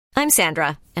I'm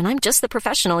Sandra, and I'm just the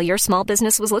professional your small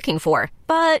business was looking for.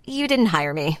 But you didn't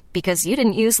hire me because you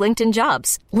didn't use LinkedIn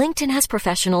Jobs. LinkedIn has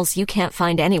professionals you can't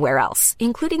find anywhere else,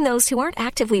 including those who aren't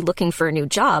actively looking for a new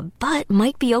job, but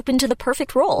might be open to the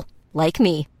perfect role, like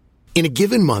me. In a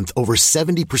given month, over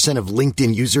 70% of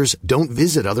LinkedIn users don't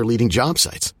visit other leading job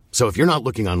sites. So if you're not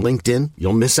looking on LinkedIn,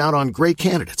 you'll miss out on great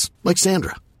candidates like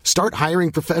Sandra. Start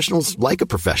hiring professionals like a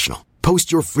professional.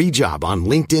 Post your free job on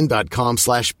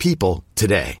linkedin.com/people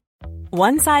today.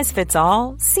 One size fits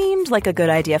all seemed like a good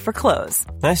idea for clothes.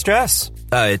 Nice dress.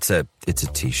 It's a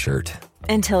t-shirt.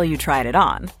 Until you tried it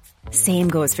on. Same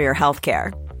goes for your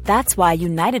healthcare. That's why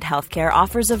United Healthcare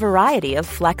offers a variety of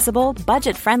flexible,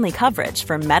 budget-friendly coverage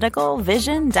for medical,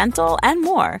 vision, dental, and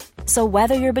more. So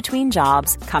whether you're between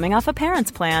jobs, coming off a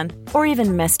parent's plan, or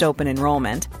even missed open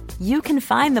enrollment, you can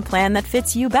find the plan that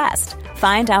fits you best.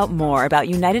 Find out more about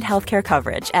United Healthcare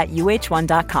coverage at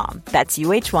uh1.com. That's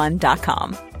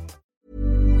uh1.com.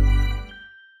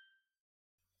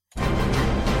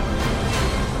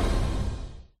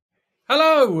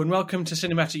 Hello and welcome to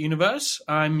Cinematic Universe.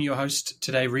 I'm your host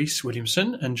today, Rhys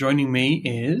Williamson, and joining me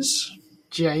is...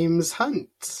 James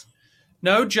Hunt.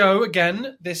 No, Joe,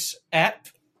 again, this ep.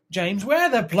 James, where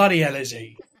the bloody hell is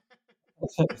he?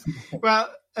 Well,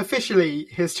 officially,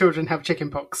 his children have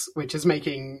chickenpox, which is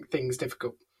making things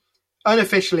difficult.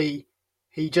 Unofficially,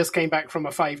 he just came back from a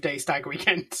 5-day stag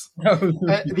weekend,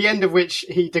 at the end of which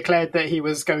he declared that he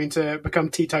was going to become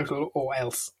teetotal or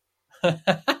else.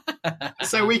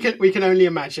 So we can only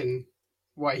imagine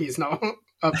why he's not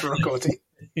up for recording.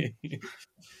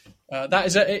 That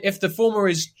is if the former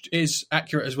is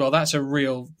accurate as well. That's a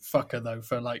real fucker though.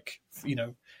 For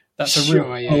that's a real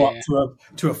follow-up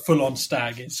to a full-on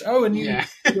stag. It's you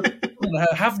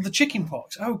have the chicken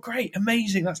pox. Oh, great,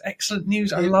 amazing! That's excellent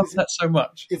news. I love that so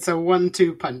much. It's a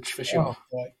 1-2 punch for sure.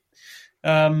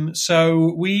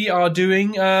 So we are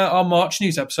doing our March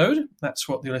news episode. That's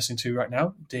what you're listening to right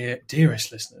now,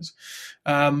 dearest listeners.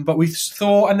 But we've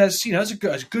thought, and there's a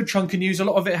good chunk of news. A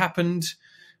lot of it happened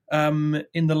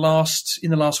in the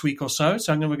last week or so.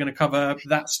 So we're going to cover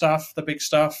that stuff, the big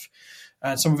stuff,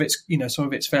 and some of it's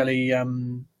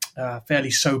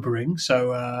fairly sobering.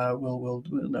 So we'll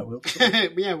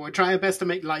we'll try our best to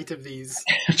make light of these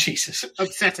Jesus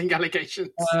upsetting allegations.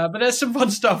 But there's some fun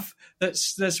stuff.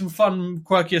 There's some fun,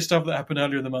 quirkier stuff that happened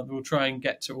earlier in the month. We'll try and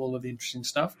get to all of the interesting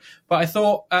stuff. But I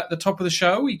thought at the top of the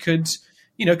show we could,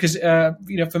 because for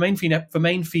the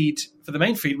main feed,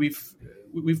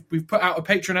 we've put out a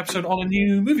Patreon episode on a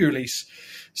new movie release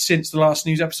since the last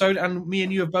news episode, and me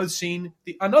and you have both seen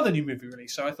another new movie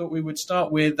release. So I thought we would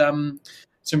start with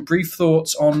some brief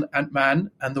thoughts on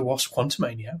Ant-Man and the Wasp: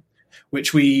 Quantumania,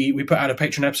 which we put out a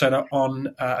Patreon episode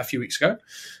on a few weeks ago.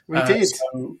 We did.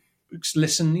 So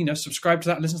listen, subscribe to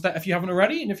that, listen to that if you haven't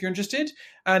already, and if you're interested.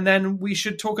 And then we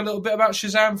should talk a little bit about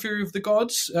Shazam: Fury of the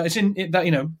Gods. It's in it that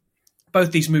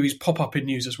both these movies pop up in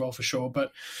news as well for sure.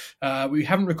 But we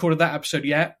haven't recorded that episode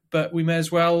yet. But we may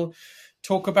as well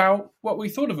talk about what we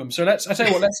thought of them. So let's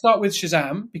start with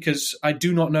Shazam, because I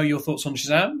do not know your thoughts on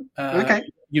Shazam. Okay.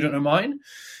 You don't know mine.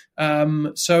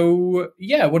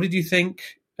 What did you think?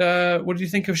 What did you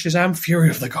think of Shazam: Fury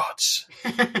of the Gods?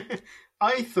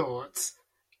 I thought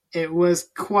it was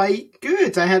quite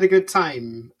good. I had a good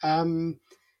time.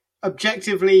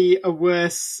 Objectively, a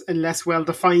worse and less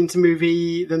well-defined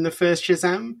movie than the first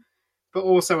Shazam, but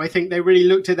also I think they really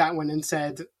looked at that one and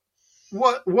said,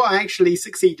 "What actually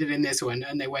succeeded in this one?"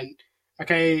 And they went,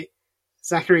 "Okay,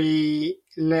 Zachary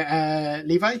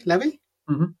Levi."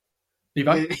 Mm-hmm.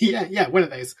 Levi? Yeah, one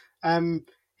of those.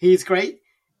 He's great.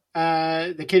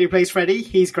 The kid who plays Freddy,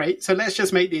 he's great. So let's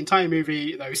just make the entire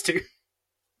movie those two.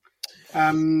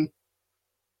 I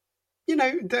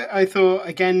thought,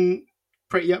 again,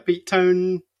 pretty upbeat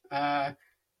tone,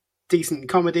 decent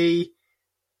comedy,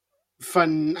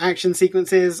 fun action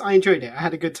sequences. I enjoyed it. I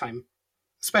had a good time.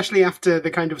 Especially after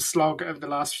the kind of slog of the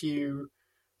last few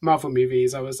Marvel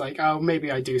movies, I was like, oh, maybe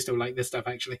I do still like this stuff,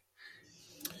 actually.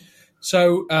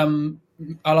 So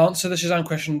I'll answer the Shazam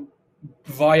question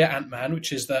via Ant-Man,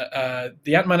 which is that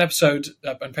the Ant-Man episode,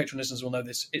 and Patreon listeners will know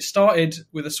this, it started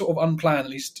with a sort of unplanned, at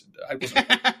least I wasn't.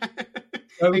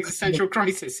 Existential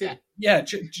crisis, yeah. Yeah,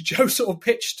 Joe sort of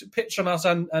pitched on us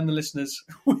and the listeners,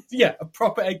 a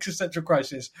proper existential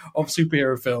crisis of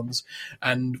superhero films.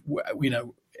 And,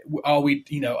 are we,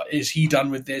 is he done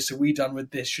with this? Are we done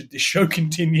with this? Should this show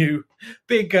continue?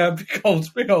 Big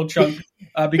old chunk.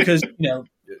 Because,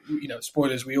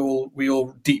 spoilers, we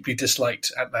all deeply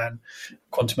disliked Ant-Man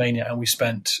Quantumania, and we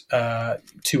spent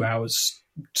 2 hours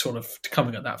sort of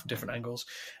coming at that from different angles.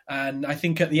 And I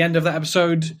think at the end of that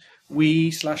episode,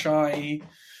 I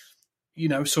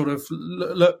sort of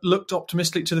looked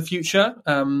optimistic to the future,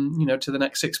 to the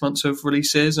next 6 months of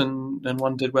releases, and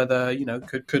wondered whether,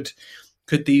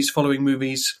 could these following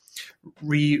movies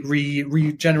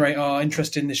regenerate our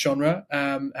interest in this genre.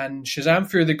 And Shazam!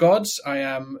 Fury of the Gods, I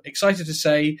am excited to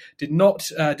say, did not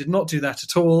do that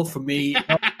at all for me.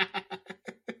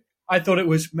 I thought it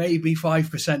was maybe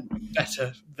 5%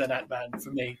 better than Ant-Man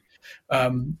for me. I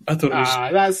thought it was.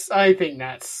 I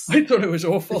thought it was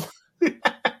awful.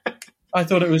 I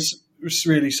thought it was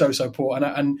really so poor,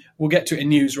 and we'll get to it in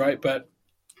news, right? But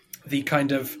the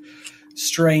kind of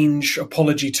strange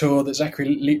apology tour that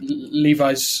Zachary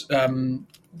Levi's been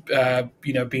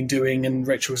doing, and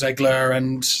Rachel Zegler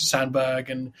and Sandberg,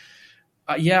 and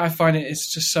I find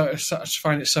it's just so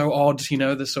odd.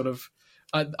 The sort of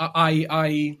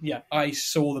I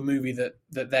saw the movie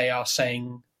that they are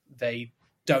saying they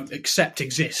don't accept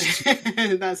exists.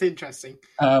 That's interesting.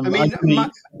 I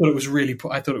thought it was really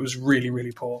poor. I thought it was really,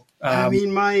 really poor.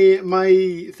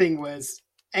 My thing was,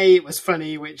 A, it was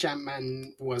funny, which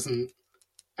Ant-Man wasn't,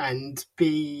 and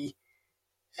B,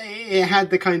 it had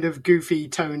the kind of goofy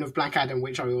tone of Black Adam,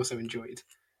 which I also enjoyed.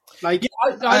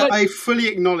 I fully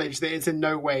acknowledge that it's in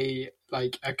no way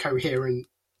like a coherent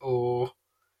or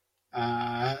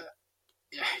well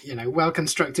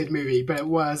constructed movie, but it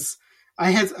was.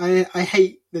 I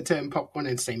hate the term popcorn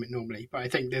entertainment normally, but I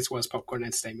think this was popcorn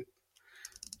entertainment.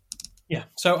 Yeah,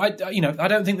 so I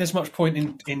don't think there's much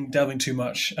point in delving too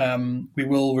much. We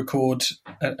will record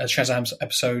a Shazam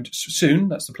episode soon.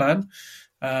 That's the plan.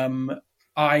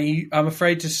 I am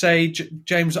afraid to say,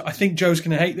 James, I think Joe's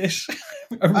going to hate this.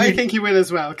 I think he will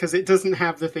as well, because it doesn't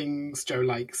have the things Joe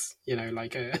likes.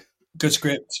 Like a good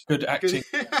script, good acting.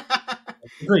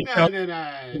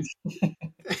 No.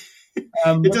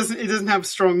 It doesn't have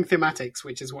strong thematics,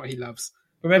 which is what he loves.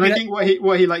 And I think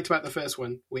what he liked about the first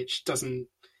one, which doesn't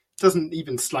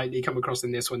even slightly come across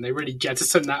in this one, they really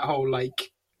jettison that whole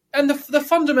like. And the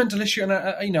fundamental issue, and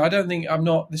I don't think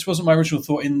this wasn't my original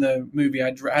thought in the movie.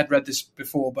 I'd read this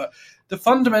before, but the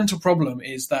fundamental problem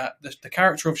is that the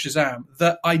character of Shazam,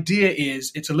 the idea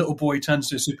is it's a little boy turns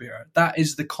to a superhero. That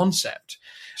is the concept.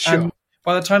 Sure. And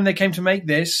by the time they came to make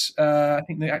this, I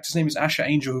think the actor's name is Asher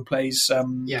Angel, who plays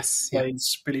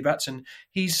Billy Batson.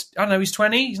 He's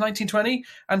 20, he's 19, 20.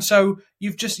 And so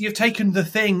you've taken the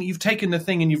thing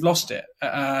and you've lost it.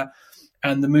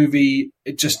 And the movie,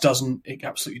 it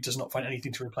absolutely does not find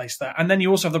anything to replace that. And then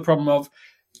you also have the problem of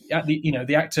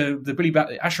the actor,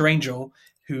 Asher Angel,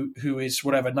 who is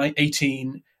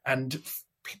 18 and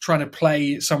trying to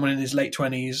play someone in his late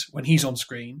 20s when he's on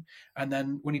screen. And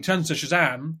then when he turns to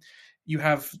Shazam, you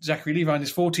have Zachary Levi in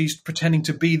his 40s pretending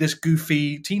to be this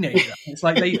goofy teenager. It's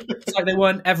like they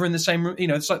weren't ever in the same room.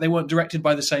 It's like they weren't directed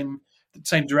by the same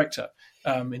director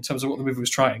in terms of what the movie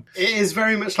was trying. It is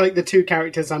very much like the two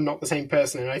characters are not the same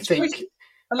person, and I think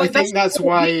that's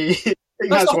why.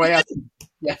 I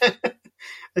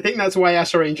think that's why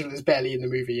Asher Angel is barely in the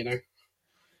movie.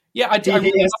 Yeah,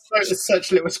 he has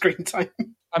such little screen time.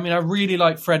 I mean, I really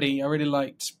liked Freddie. I really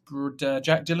liked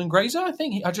Jack Dylan Grazer.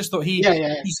 I just thought he's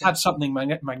had something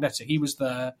magnetic. He was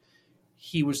the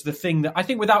thing that I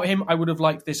think without him, I would have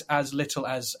liked this as little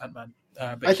as Ant-Man.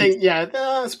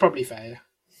 That's probably fair.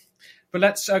 But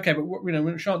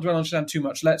we shan't dwell on Shazam too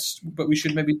much. But we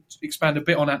should maybe expand a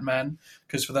bit on Ant-Man,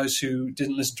 because for those who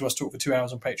didn't listen to us talk for 2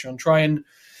 hours on Patreon, try and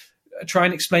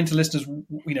explain to listeners,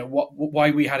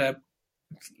 why we had a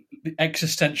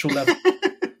existential level.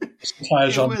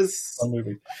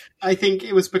 Movie. I think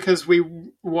it was because we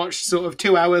watched sort of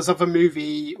 2 hours of a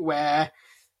movie where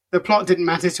the plot didn't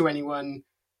matter to anyone.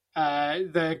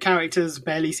 The characters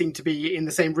barely seemed to be in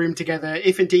the same room together,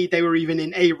 if indeed they were even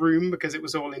in a room, because it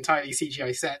was all entirely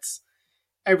CGI sets.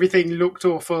 Everything looked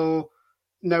awful.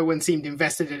 No one seemed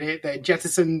invested in it. They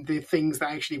jettisoned the things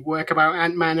that actually work about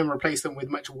Ant-Man and replaced them with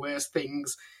much worse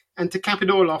things. And to cap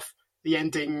it all off, the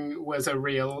ending was a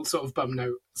real sort of bum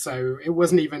note. So it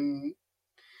wasn't even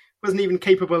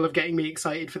capable of getting me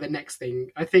excited for the next thing.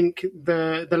 I think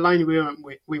the line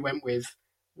we went with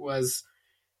was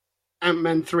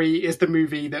Ant-Man 3 is the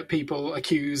movie that people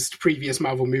accused previous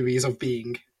Marvel movies of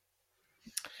being.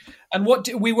 And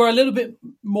we were a little bit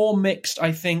more mixed,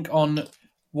 I think, on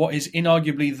what is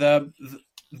inarguably the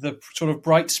sort of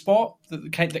bright spot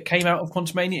that came out of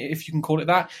Quantumania, if you can call it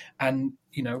that. And,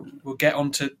 we'll get on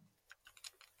to...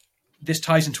 This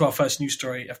ties into our first news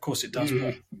story. Of course it does.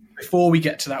 But before we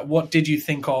get to that, what did you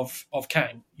think of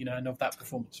Kang, and of that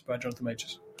performance by Jonathan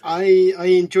Majors? I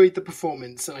enjoyed the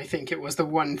performance, and I think it was the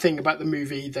one thing about the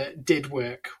movie that did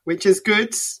work, which is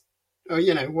good.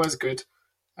 Was good.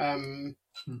 Because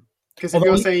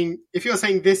if you're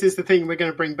saying this is the thing we're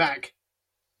going to bring back,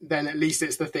 then at least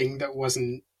it's the thing that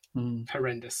wasn't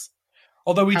horrendous.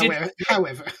 Although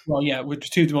however, well, yeah, we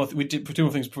did two more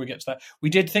things before we get to that. We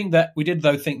did think that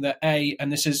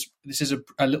and this is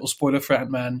a little spoiler for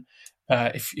Ant-Man.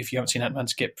 If you haven't seen Ant-Man,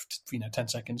 skip 10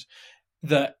 seconds.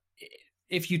 That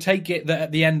if you take it that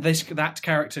at the end that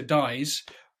character dies,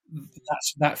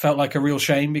 that felt like a real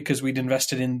shame because we'd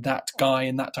invested in that guy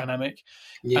and that dynamic.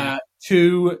 Yeah.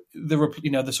 To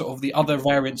the sort of the other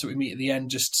variants that we meet at the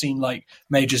end just seemed like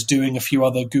Majors doing a few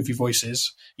other goofy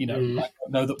voices. I don't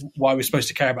know why we're supposed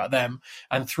to care about them.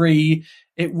 And 3,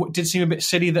 it did seem a bit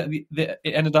silly that it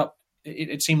ended up.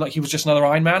 It seemed like he was just another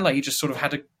Iron Man. Like he just sort of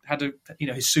had a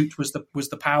his suit was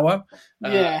the power.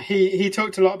 Yeah, he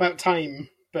talked a lot about time,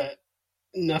 but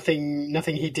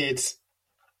nothing he did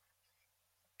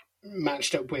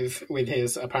matched up with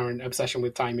his apparent obsession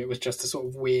with time. It was just a sort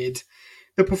of weird.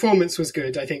 The performance was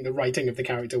good. I think the writing of the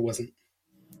character wasn't.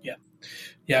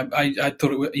 Yeah. I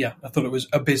thought it was. Yeah, I thought it was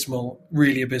abysmal,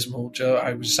 really abysmal. Joe,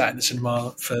 I was sat in the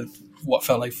cinema for what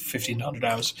felt like 1,500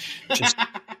 hours. Just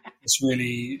it's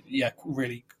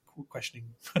really questioning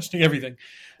everything.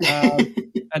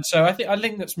 And so I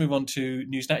think let's move on to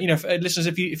news now. Listeners,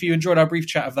 if you enjoyed our brief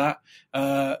chat of that,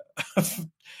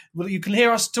 well, you can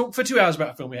hear us talk for 2 hours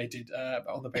about a film we hated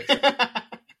on the Patreon.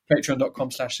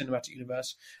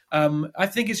 Patreon.com/cinematicuniverse. I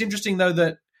think it's interesting though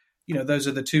that those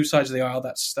are the two sides of the aisle.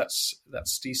 That's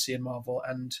DC and Marvel,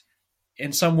 and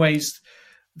in some ways,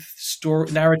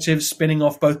 story narratives spinning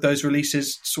off both those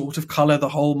releases sort of color the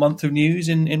whole month of news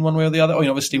in one way or the other.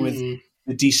 Obviously with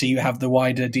DC, you have the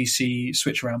wider DC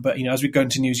switch around, but as we go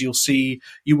into news, you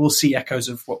will see echoes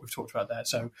of what we've talked about there.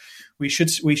 So we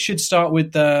should start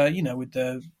with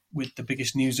with the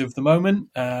biggest news of the moment.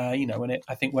 I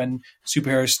think when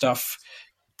superhero stuff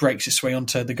breaks its way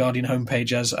onto the Guardian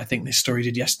homepage, as I think this story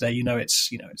did yesterday, it's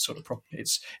sort of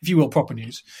it's, if you will, proper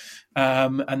news.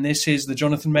 And this is the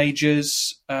Jonathan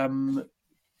Majors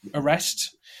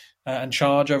arrest and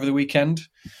charge over the weekend.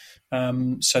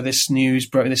 So this news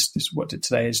broke.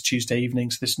 Today is Tuesday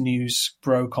evening. So this news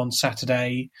broke on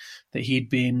Saturday that he'd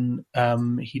been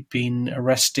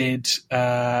arrested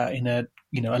in a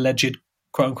alleged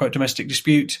quote unquote domestic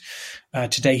dispute.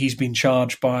 Today he's been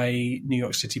charged by New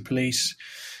York City police.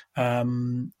 We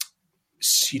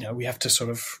have to sort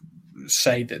of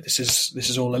say that this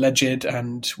is all alleged,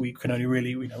 and we can only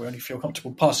really we only feel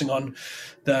comfortable passing on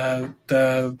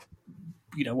the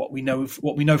what we know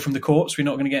from the courts. We're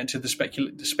not going to get into the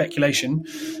speculation,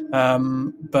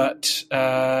 but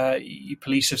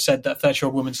police have said that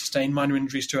 30-year-old woman sustained minor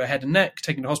injuries to her head and neck,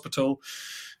 taken to hospital.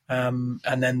 And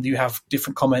then you have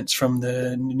different comments from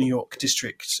the New York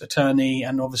District Attorney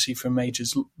and obviously from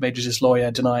Majors'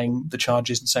 lawyer denying the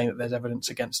charges and saying that there's evidence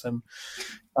against them.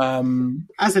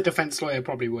 As a defense lawyer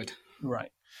probably would.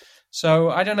 Right. So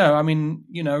I don't know. I mean,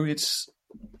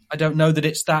 I don't know that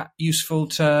it's that useful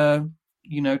to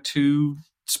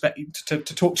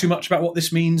talk too much about what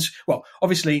this means. Well,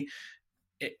 obviously,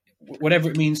 whatever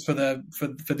it means for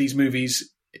these movies,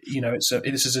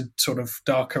 this is a sort of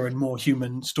darker and more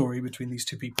human story between these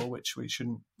two people, which we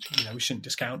shouldn't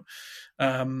discount.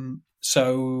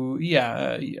 So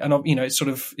yeah, and it's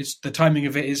the timing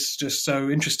of it is just so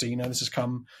interesting. This has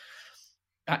come,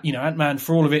 Ant-Man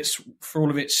for all of its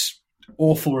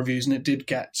awful reviews, and it did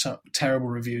get some terrible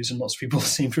reviews, and lots of people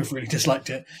seem to have really disliked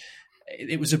it.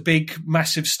 It was a big,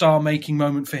 massive star-making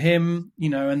moment for him,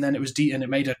 and then it was and it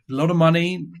made a lot of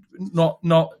money.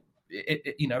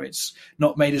 It's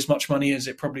not made as much money as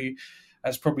probably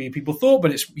people thought,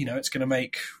 but it's going to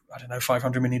make, I don't know,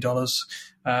 $500 million.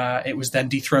 It was then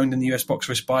dethroned in the US box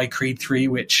office by Creed 3,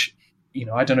 which,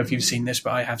 I don't know if you've seen this,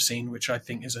 but I have seen, which I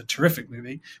think is a terrific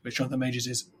movie, which Jonathan Majors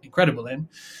is incredible in.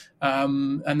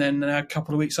 And then a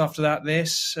couple of weeks after that,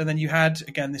 this, and then you had,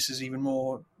 again, this is even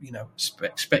more,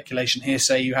 speculation,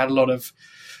 hearsay. You had a lot of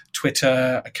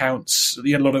Twitter accounts.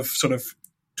 You had a lot of sort of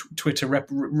Twitter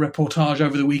reportage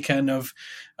over the weekend of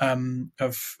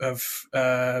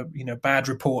bad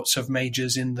reports of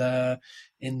Majors in the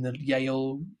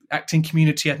Yale acting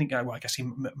community. I think I guess he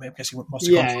must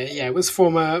have yeah, it was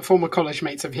former college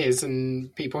mates of his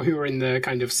and people who were in the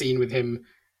kind of scene with him.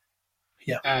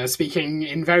 Yeah, speaking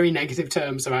in very negative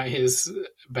terms about his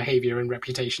behavior and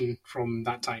reputation from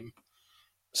that time.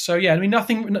 So yeah, I mean,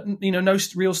 nothing, no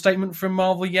real statement from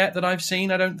Marvel yet that I've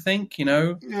seen. I don't think,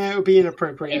 Yeah, it would be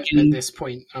inappropriate at this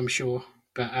point, I'm sure.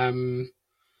 But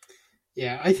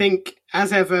yeah, I think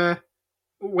as ever,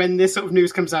 when this sort of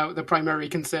news comes out, the primary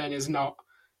concern is not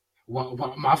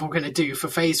what Marvel going to do for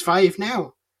Phase 5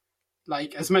 now.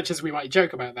 Like, as much as we might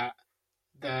joke about that,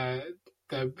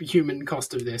 the human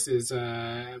cost of this is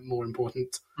more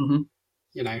important. Mm-hmm.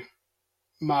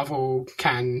 Marvel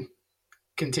can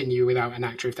continue without an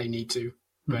actor if they need to.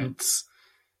 Mm-hmm. But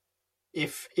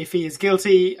if he is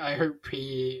guilty, I hope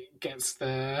he gets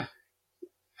the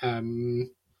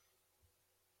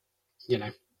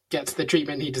gets the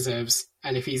treatment he deserves.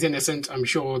 And if he's innocent, I'm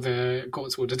sure the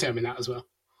courts will determine that as well.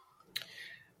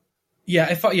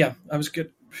 Yeah, I was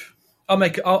good.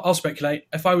 I'll speculate.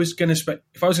 If I was going to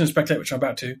speculate, which I'm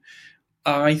about to,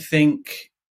 I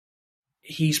think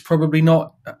he's probably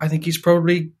not. I think he's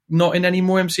probably not in any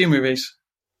more MCU movies.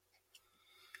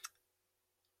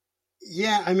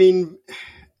 Yeah, I mean,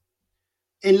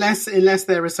 unless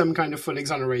there is some kind of full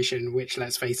exoneration, which,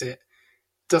 let's face it,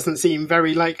 doesn't seem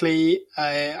very likely.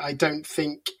 I don't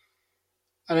think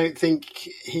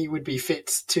he would be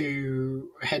fit to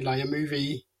headline a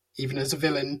movie, even as a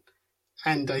villain.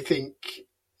 And I think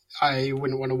I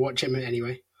wouldn't want to watch him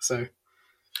anyway. So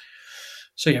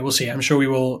yeah, we'll see. I'm sure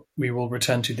we will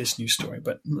return to this news story,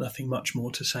 but nothing much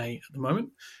more to say at the moment.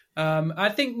 I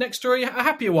think next story, a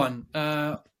happier one.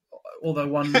 Although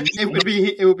one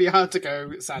it would be hard to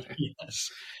go sadder.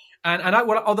 Yes,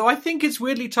 although I think it's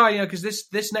weirdly tied, because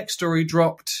this next story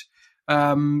dropped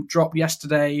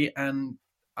yesterday, and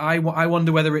I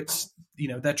wonder whether it's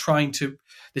they're trying to.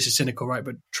 This is cynical, right?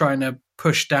 But trying to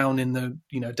push down in the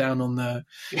down on the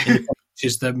which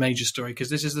is the major story, because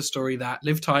this is the story that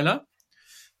Liv Tyler,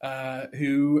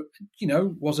 who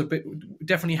was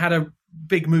definitely had a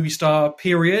big movie star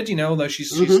period, although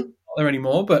she's not there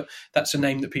anymore, but that's a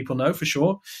name that people know for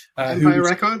sure. Empire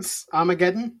Records,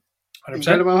 Armageddon, 100%.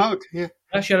 Incredible Hulk, yeah.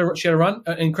 She had a run,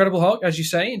 Incredible Hulk, as you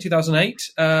say, in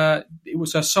 2008. It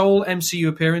was her sole MCU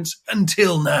appearance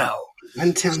until now.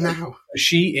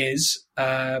 She is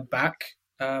back.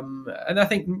 And I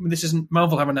think this isn't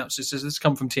Marvel have announced this. This has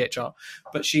come from THR,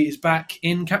 but she is back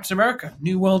in Captain America: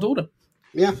 New World Order.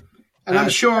 Yeah, and I'm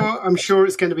sure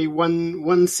it's going to be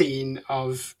one scene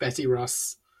of Betty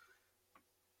Ross,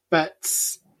 but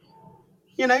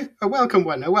a welcome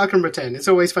one, a welcome return. It's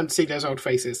always fun to see those old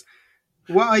faces.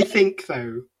 What I think,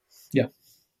 though,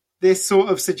 this sort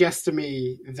of suggests to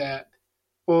me that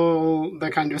all the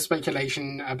kind of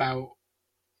speculation about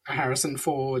Harrison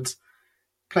Ford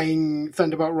playing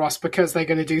Thunderbolt Ross because they're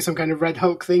going to do some kind of Red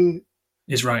Hulk thing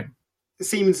is right. It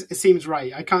seems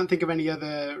right. I can't think of any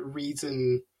other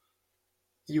reason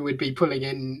you would be pulling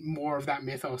in more of that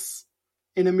mythos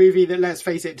in a movie that, let's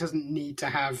face it, doesn't need to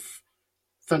have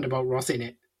Thunderbolt Ross in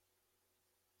it.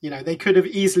 They could have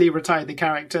easily retired the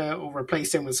character or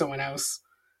replaced him with someone else.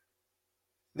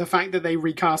 The fact that they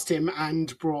recast him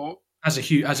and brought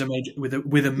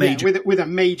with a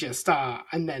major star,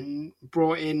 and then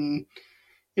brought in,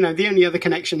 the only other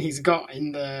connection he's got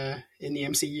in the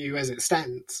MCU as it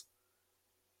stands,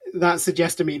 that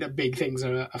suggests to me that big things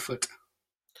are afoot.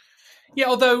 Yeah,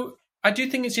 although I do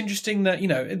think it's interesting that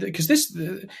because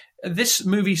this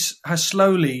movie has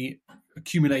slowly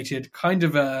accumulated kind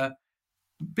of a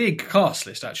big cast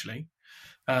list, actually.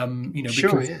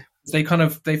 Because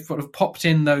they've sort of popped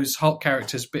in those Hulk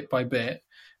characters bit by bit,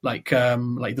 like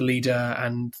the leader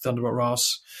and Thunderbolt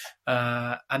Ross,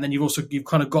 and then you've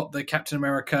kind of got the Captain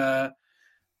America,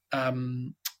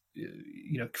 Falcon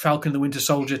and the Winter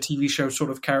Soldier TV show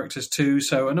sort of characters too.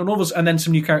 So and then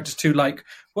some new characters too, like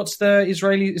what's the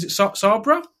Israeli? Is it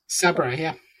Sabra? Sabra,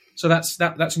 yeah. So that's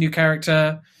a new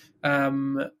character.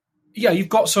 You've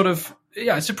got sort of.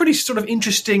 Yeah, it's a pretty sort of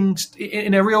interesting,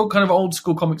 in a real kind of old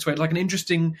school comics way, like an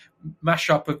interesting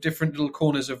mashup of different little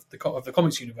corners of the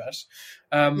comics universe.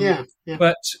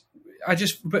 But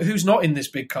who's not in this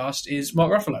big cast is Mark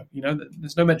Ruffalo.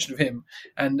 There's no mention of him,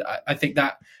 and I think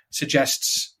that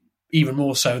suggests even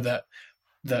more so that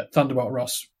Thunderbolt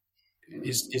Ross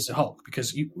is a Hulk,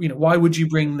 because why would you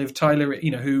bring Liv Tyler?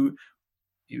 Who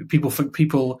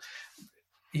people.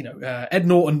 Ed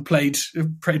Norton played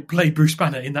Bruce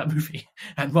Banner in that movie,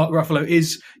 and Mark Ruffalo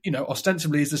is,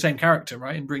 ostensibly is the same character,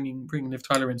 right? And bringing Liv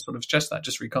Tyler in sort of suggests that,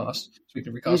 just recast. Speaking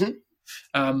of recast,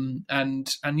 my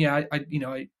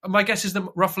guess is that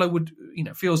Ruffalo would,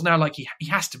 feels now like he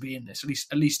has to be in this,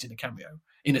 at least in a cameo,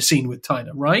 in a scene with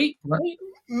Tyler, right?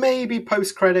 Maybe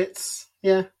post credits,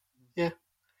 yeah.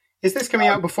 Is this coming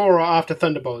out before or after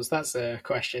Thunderbolts? That's a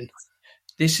question.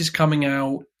 This is coming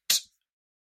out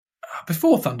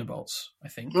before Thunderbolts, I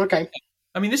think. Okay.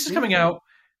 I mean, this is coming out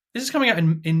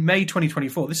in May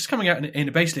 2024. This is coming out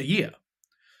in basically a year.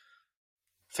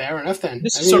 Fair enough, then.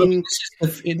 This is only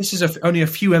a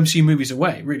few MCU movies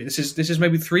away. Really, this is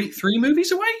maybe three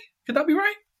movies away. Could that be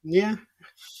right? Yeah.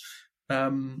 I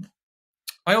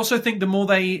also think the more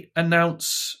they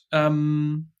announce,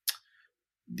 the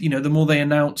more they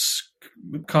announce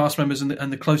cast members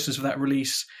and the closeness of that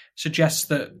release suggests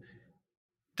that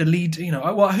the lead.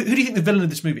 Well, who do you think the villain of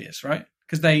this movie is? Right?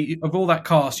 Because of all that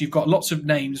cast, you've got lots of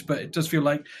names, but it does feel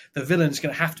like the villain is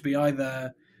going to have to be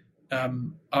either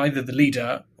the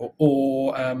leader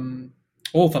or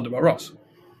Thunderbolt Ross.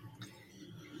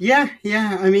 Yeah.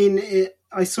 I mean,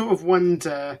 I sort of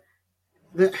wonder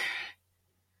that.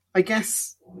 I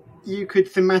guess you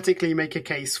could thematically make a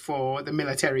case for the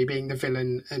military being the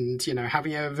villain, and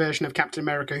having a version of Captain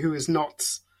America who is not,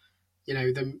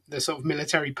 the sort of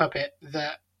military puppet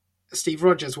that Steve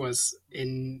Rogers was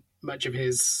in much of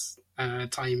his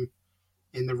time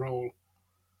in the role.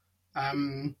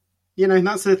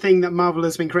 That's the thing that Marvel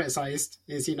has been criticized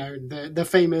is, the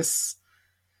famous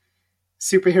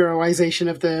superheroization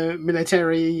of the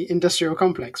military industrial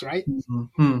complex, right?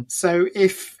 Mm-hmm. So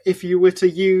if you were to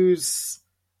use,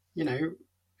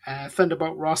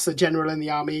 Thunderbolt Ross, a general in the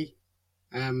army,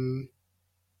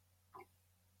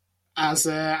 as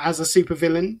a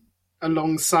supervillain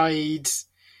alongside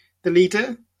the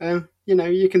leader,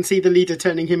 you can see the leader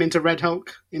turning him into Red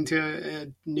Hulk, into a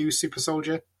new super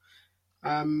soldier.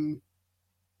 I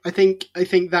think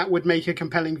that would make a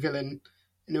compelling villain,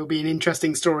 and it'll be an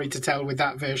interesting story to tell with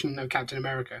that version of Captain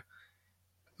America.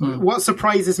 What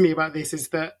surprises me about this is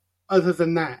that, other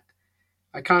than that,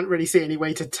 I can't really see any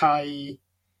way to tie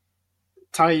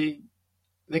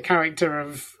the character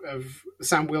of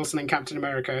Sam Wilson and Captain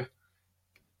America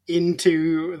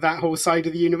into that whole side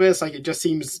of the universe. Like, it just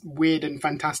seems weird and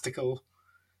fantastical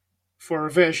for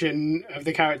a version of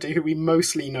the character who we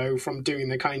mostly know from doing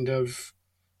the kind of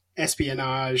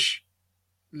espionage,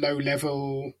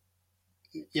 low-level,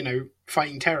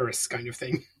 fighting terrorists kind of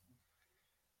thing.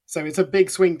 So it's a big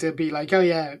swing to be like, oh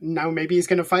yeah, now maybe he's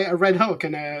going to fight a Red Hulk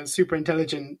and a super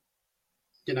intelligent,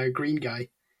 green guy.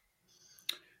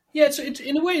 Yeah, it's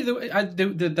in a way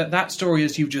that story,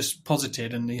 as you've just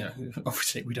posited, and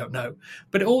obviously we don't know,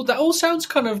 but that all sounds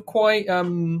kind of quite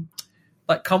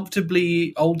like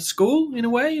comfortably old school in a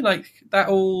way. Like that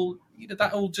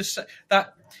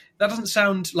doesn't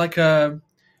sound like a.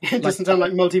 It doesn't sound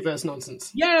like multiverse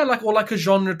nonsense. Yeah, like a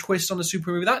genre twist on a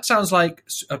super movie. That sounds like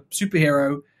a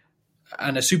superhero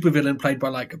and a supervillain played by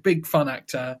like a big fun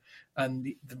actor, and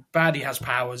the baddie has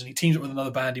powers, and he teams up with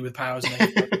another baddie with powers. And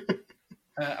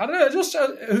I don't know, just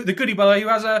the goodie by the way, who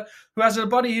has a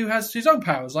buddy who has his own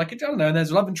powers. Like, I don't know, and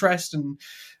there's a love interest, and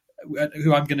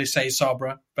who I'm going to say is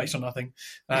Sabra, based on nothing.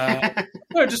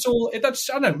 No, just all that's.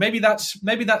 I don't know. Maybe that's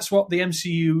what the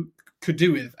MCU could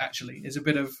do with, actually, is a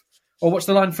bit of. Or what's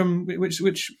the line from which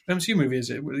MCU movie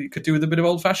is it? It could do with a bit of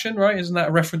old fashioned, right? Isn't that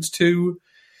a reference to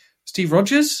Steve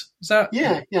Rogers? Is that?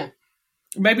 Yeah.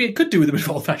 Maybe it could do with a bit of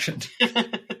old fashioned.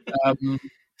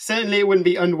 Certainly, it wouldn't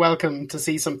be unwelcome to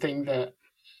see something that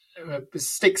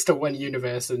sticks to one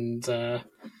universe and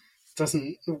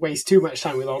doesn't waste too much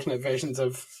time with alternate versions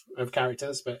of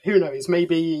characters. But who knows?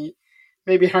 Maybe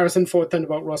Harrison Ford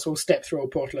Thunderbolt Ross will step through a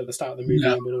portal at the start of the movie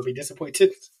and we'll be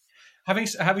disappointed. Having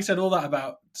said all that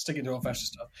about sticking to old-fashioned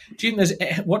stuff, do you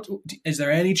think is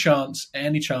there any chance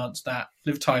that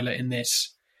Liv Tyler in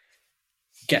this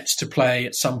gets to play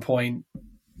at some point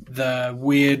the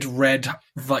weird red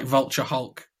like vulture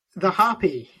Hulk, the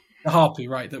Harpy,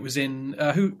 right? That was in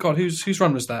whose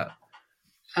run was that?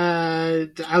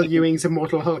 Al Ewing's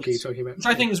Immortal Hulk. You're talking about? Which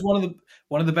I think is one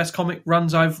of the best comic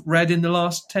runs I've read in the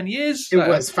last 10 years. It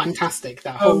was fantastic.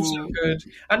 That whole so good,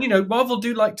 and Marvel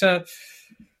do like to.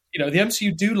 The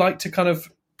MCU do like to kind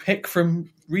of pick from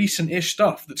recent-ish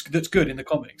stuff that's good in the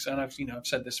comics, and I've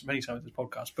said this many times in this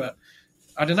podcast, but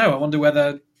I don't know. I wonder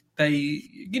whether they,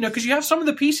 because you have some of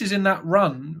the pieces in that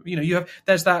run.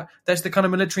 There's the kind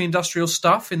of military-industrial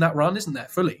stuff in that run, isn't there?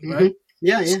 Fully, right?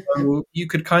 Yeah. So you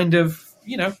could kind of,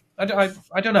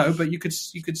 I don't know, but you could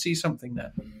see something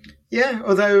there. Yeah,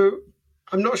 although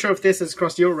I'm not sure if this has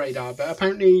crossed your radar, but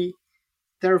apparently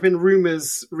there have been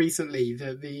rumors recently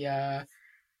that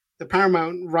the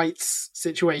Paramount rights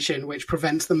situation, which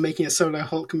prevents them making a solo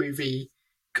Hulk movie,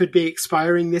 could be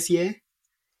expiring this year.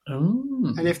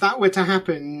 Oh. And if that were to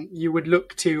happen, you would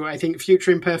look to, I think, Future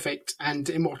Imperfect and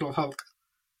Immortal Hulk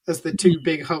as the two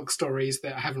big Hulk stories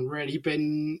that haven't really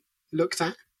been looked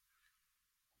at.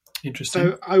 Interesting.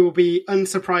 So I will be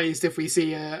unsurprised if we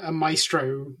see a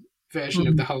Maestro version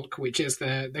of the Hulk, which is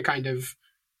the kind of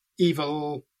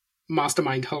evil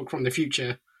mastermind Hulk from the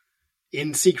future,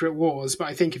 in Secret Wars. But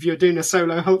I think if you're doing a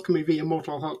solo Hulk movie,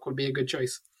 Immortal Hulk would be a good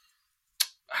choice.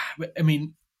 I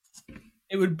mean,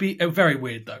 it would be very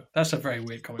weird, though. That's a very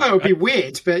weird comment. Well, it would be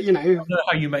weird, but I don't know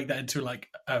how you make that into like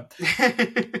a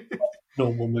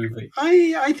normal movie.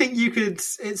 I think you could.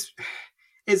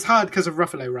 It's hard because of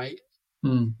Ruffalo, right?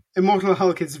 Immortal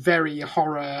Hulk is very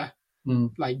horror,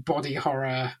 like body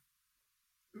horror,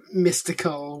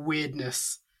 mystical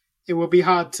weirdness. it will be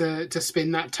hard to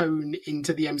spin that tone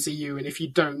into the MCU, and if you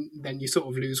don't, then you sort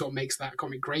of lose what makes that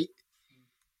comic great.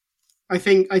 I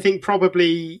think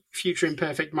probably future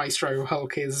imperfect Maestro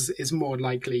Hulk is more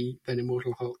likely than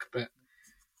Immortal Hulk, but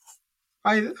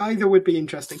either would be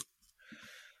interesting.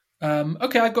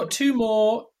 Okay, I've got two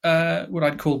more what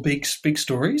I'd call big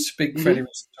stories, big fairly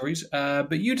recent stories.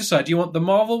 But you decide, do you want the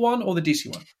Marvel one or the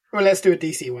DC one? Well, let's do a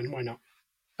DC one. Why not?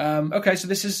 Okay, so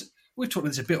this is, we've talked about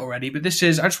this a bit already, but this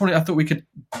is, I thought we could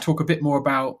talk a bit more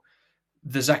about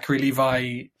the Zachary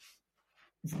Levi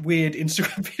weird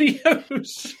Instagram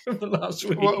videos from the last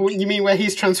week. What, you mean where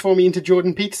he's transforming into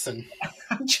Jordan Peterson?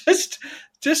 Just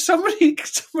somebody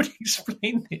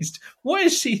explain this. What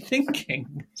is he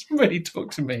thinking? Somebody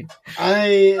talk to me.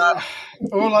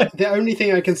 The only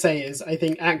thing I can say is I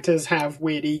think actors have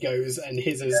weird egos, and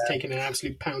his has taken an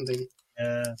absolute pounding.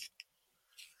 Yeah.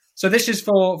 So this is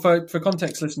for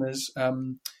context listeners.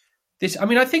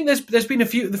 I think there's been a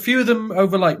few of them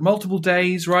over like multiple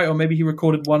days, right? Or maybe he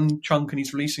recorded one chunk and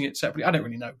he's releasing it separately. I don't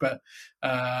really know, but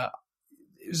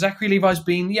Zachary Levi's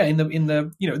been in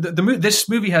the this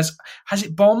movie has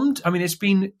it bombed? I mean,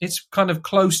 it's kind of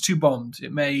close to bombed.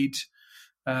 It made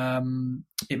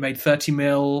 30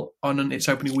 mil on its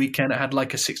opening weekend. It had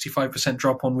like a 65%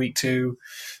 drop on week 2.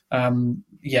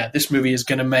 This movie is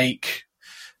going to make.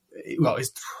 Well,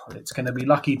 it's going to be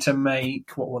lucky to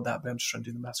make, what would that be? I'm just trying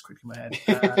to do the maths quickly in my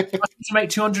head. To make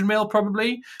 200 mil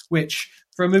probably, which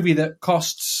for a movie that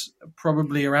costs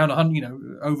probably around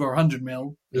 100, over 100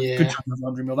 mil, good chunk of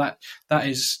 100 mil.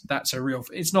 That's a real.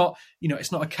 It's not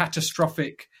a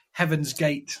catastrophic Heaven's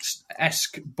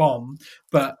Gate-esque bomb,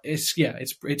 but it's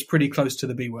pretty close to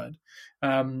the B word.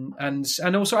 And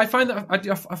also I find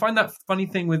that funny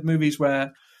thing with movies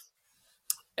where.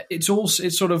 It's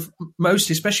sort of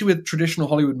mostly, especially with traditional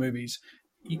Hollywood movies,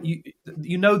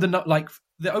 you know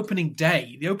the opening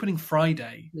day, the opening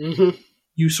Friday,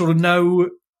 you sort of know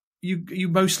you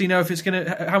mostly know if it's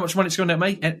how much money it's going to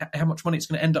make, how much money it's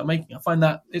going to end up making. I find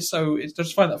that I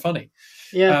just find that funny.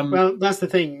 Yeah, well, that's the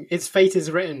thing. Its fate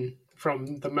is written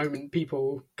from the moment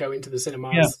people go into the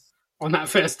cinemas on that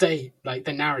first day. Like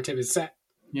the narrative is set.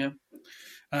 Yeah,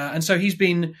 and so he's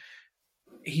been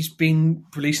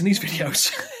releasing these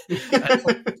videos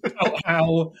about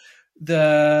how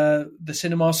the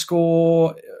cinema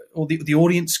score or the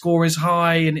audience score is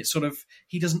high, and it's sort of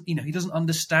he doesn't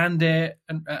understand it,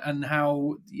 and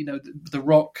how the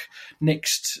Rock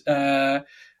nixed to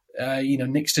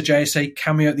JSA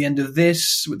cameo at the end of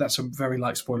this. That's a very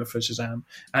light spoiler for Shazam,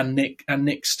 and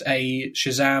nixed a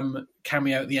Shazam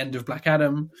cameo at the end of Black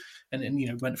Adam,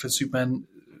 and went for Superman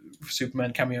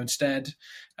cameo instead.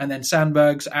 And then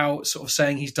Sandberg's out sort of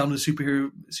saying he's done with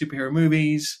superhero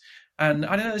movies. And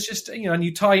I don't know, it's just, and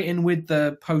you tie it in with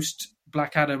the post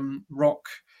Black Adam Rock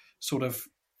sort of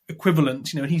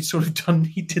equivalent, and he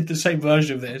did the same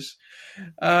version of this.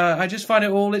 I just find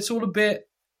it's all a bit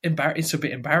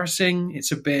embarrassing.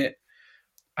 It's a bit,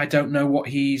 I don't know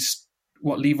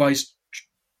what Levi's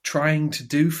trying to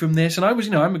do from this. And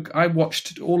I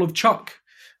watched all of Chuck.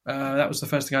 That was the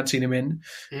first thing I'd seen him in.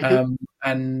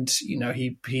 And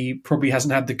he probably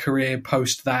hasn't had the career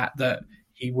post that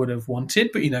he would have wanted,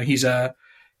 but he's a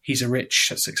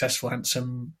rich, successful,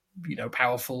 handsome,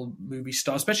 powerful movie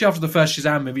star, especially after the first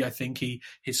Shazam movie. I think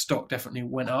his stock definitely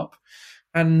went up,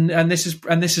 and this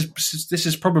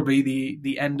is probably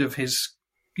the end of his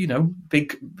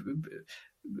big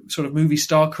sort of movie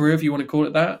star career, if you want to call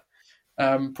it that.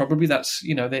 Probably that's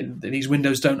these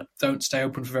windows don't stay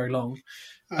open for very long.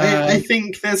 I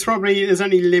think there's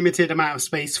only limited amount of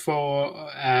space for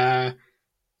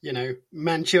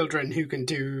man children who can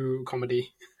do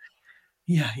comedy.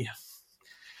 Yeah.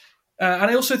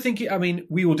 And I also think,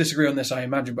 we will disagree on this, I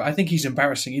imagine, but I think he's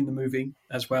embarrassing in the movie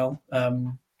as well.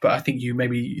 But I think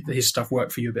maybe his stuff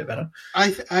worked for you a bit better.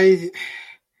 I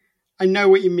know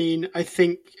what you mean. I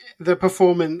think the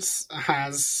performance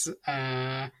has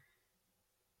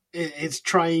it's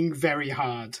trying very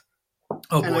hard.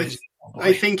 Oh boy.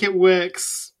 I think it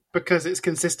works because it's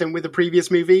consistent with the previous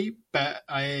movie, but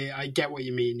I get what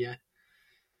you mean. Yeah,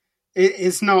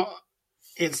 it's not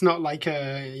like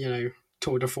a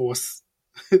tour de force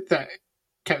that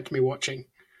kept me watching.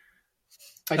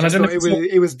 I just thought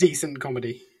it was decent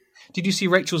comedy. Did you see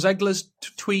Rachel Zegler's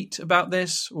tweet about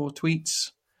this or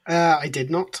tweets? I did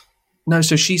not. No,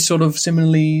 so she's sort of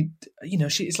similarly,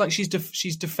 it's like she's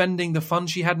defending the fun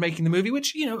she had making the movie,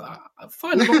 which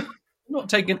fine. I'm not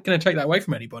going to take that away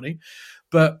from anybody,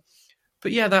 but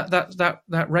yeah,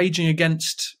 that raging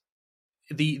against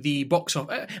the box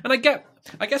office, and I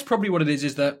guess probably what it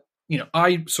is that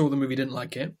I saw the movie, didn't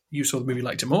like it. You saw the movie,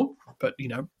 liked it more, but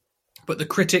the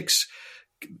critics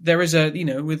there is a,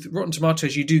 with Rotten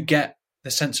Tomatoes, you do get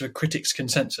the sense of a critic's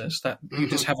consensus that you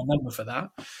just have a number for that,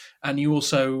 and you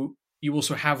also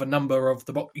have a number of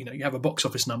the box. You have a box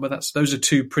office number. Those are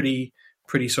two pretty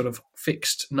sort of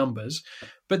fixed numbers.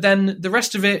 But then the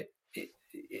rest of it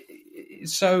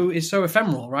is so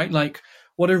ephemeral, right? Like,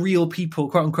 what are real people,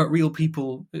 quote unquote, real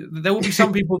people? There will be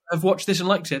some people that have watched this and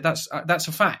liked it. That's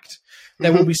a fact.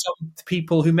 There will be some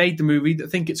people who made the movie that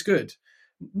think it's good.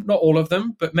 Not all of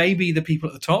them, but maybe the people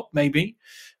at the top, maybe.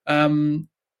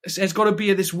 There's got to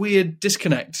be this weird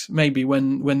disconnect, maybe,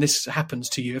 when this happens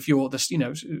to you. If you're this,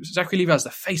 Zachary Levi's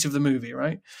the face of the movie,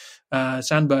 right?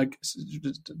 Sandberg,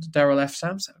 Daryl F.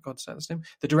 Sam, God, is that his name?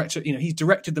 The director, he's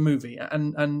directed the movie,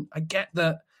 and I get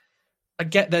that.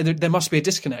 There must be a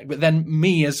disconnect, but then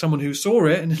me, as someone who saw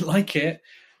it and didn't like it,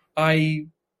 I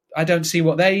don't see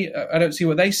what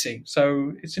they see.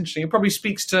 So it's interesting. It probably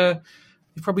speaks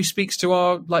to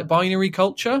our like binary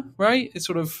culture, right? It's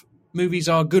sort of, movies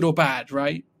are good or bad,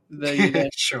 right? They're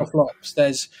sure. Flops.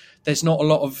 There's not a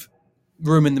lot of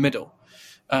room in the middle.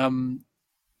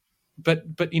 But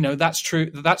that's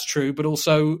true. But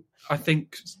also, I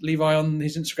think Levi on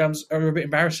his Instagrams are a bit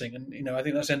embarrassing, and I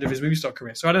think that's the end of his movie star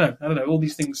career. So I don't know. All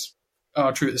these things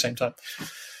are true at the same time.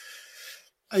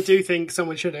 I do think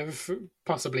someone should have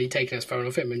possibly taken his phone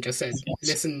off him and just said,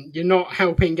 "Listen, you're not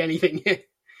helping anything here.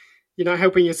 You're not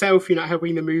helping yourself. You're not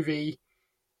helping the movie.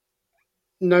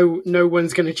 No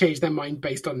one's going to change their mind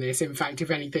based on this. In fact,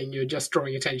 if anything, you're just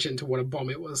drawing attention to what a bomb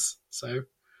it was." So,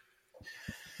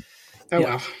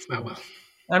 well.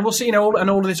 And we'll see. All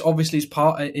of this obviously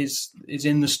is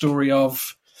in the story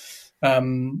of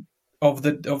the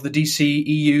DC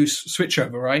EU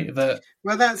switchover, right?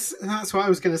 Well, that's what I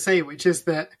was going to say, which is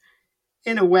that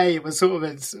in a way it was sort of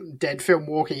a dead film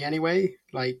walking anyway.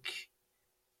 Like,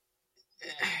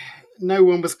 no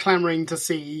one was clamoring to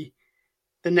see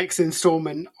the next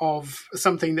installment of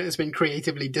something that has been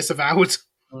creatively disavowed.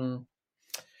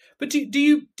 But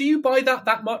do you buy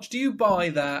that much? Do you buy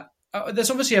that? There's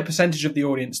obviously a percentage of the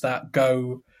audience that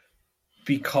go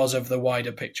because of the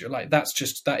wider picture. Like, that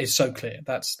is so clear.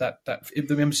 That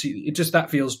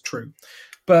feels true.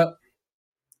 But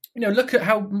look at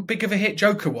how big of a hit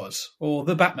Joker was, or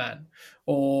The Batman,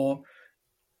 or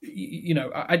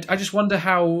I just wonder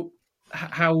how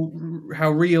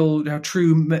real, how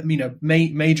true,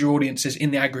 major audiences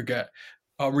in the aggregate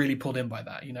are really pulled in by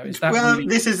that. Is that really...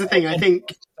 This is the thing. I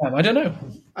think I don't know.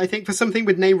 I think for something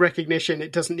with name recognition,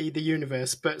 it doesn't need the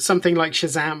universe. But something like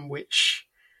Shazam, which,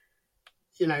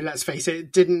 let's face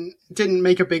it, didn't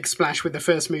make a big splash with the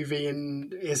first movie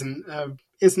and isn't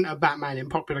a Batman in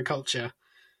popular culture.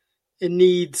 It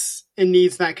needs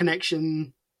that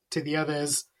connection to the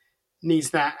others. It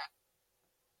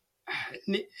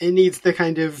needs the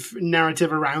kind of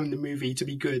narrative around the movie to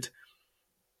be good.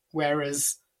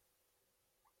 Whereas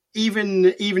even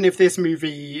if this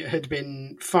movie had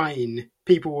been fine,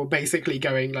 people were basically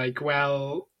going like,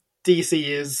 well, DC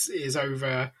is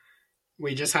over.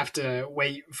 We just have to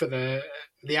wait for the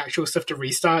actual stuff to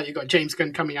restart. You got James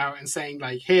Gunn coming out and saying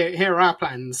like, here are our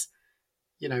plans.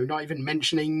 Not even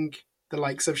mentioning the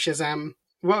likes of Shazam.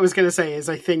 What I was going to say is,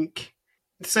 I think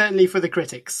certainly for the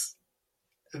critics,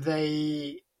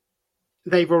 they've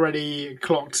already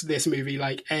clocked this movie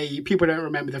like, A, people don't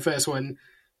remember the first one,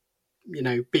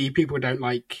 B, people don't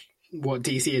like what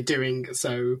DC are doing,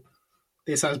 so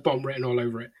this has bomb written all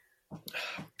over it.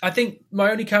 I think my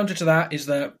only counter to that is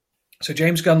that, so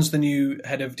James Gunn's the new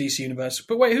head of DC Universe,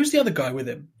 but wait, who's the other guy with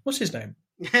him? What's his name?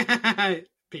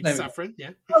 Peter Safran, yeah.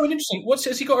 Oh, interesting.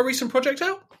 Has he got a recent project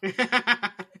out?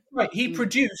 Right, he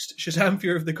produced Shazam: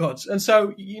 Fury of the Gods, and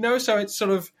so so it's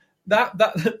sort of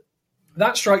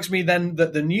that strikes me then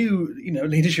that the new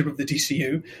leadership of the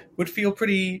DCU would feel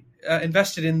pretty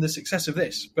invested in the success of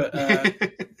this, but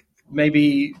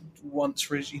maybe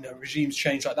once regimes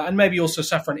change like that, and maybe also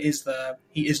Safran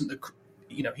isn't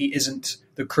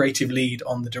the creative lead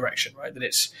on the direction, right? That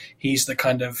he's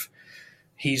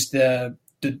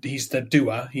the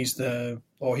doer, he's the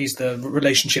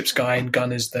relationships guy, and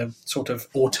Gunn is the sort of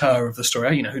auteur of the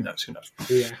story. Who knows?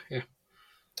 Yeah.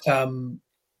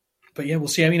 But yeah, we'll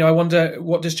see. I mean, I wonder,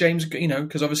 what does James,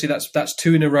 because obviously that's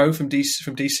two in a row from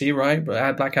DC, right? But I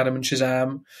had Black Adam and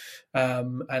Shazam,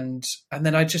 and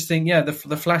then I just think,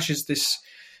 the Flash is this,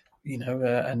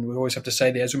 and we always have to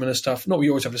say the Ezra Miller stuff. Not we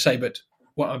always have to say, but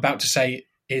what I'm about to say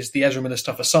is the Ezra Miller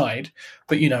stuff aside.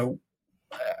 But the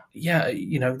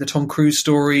Tom Cruise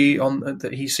story on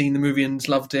that he's seen the movie and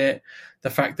loved it. The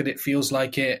fact that it feels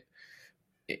like it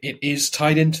it is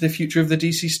tied into the future of the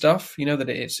DC stuff, that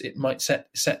it might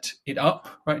set it up,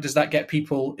 right? Does that get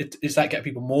people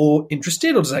more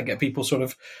interested, or does that get people sort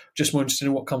of just more interested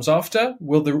in what comes after?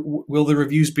 Will the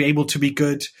reviews be able to be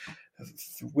good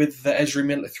with the Ezra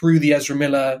Miller, through the Ezra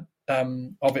Miller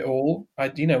of it all? We're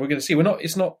going to see.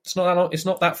 It's not that long, it's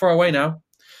not that far away now,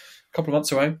 a couple of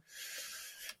months away.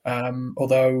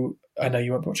 Although I know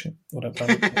you won't watch it, or don't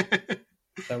plan it.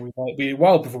 So we might be a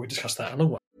while before we discuss that. I know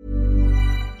what.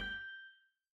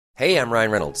 Hey, I'm Ryan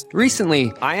Reynolds.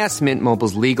 Recently, I asked Mint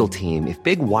Mobile's legal team if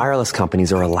big wireless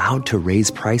companies are allowed to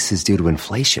raise prices due to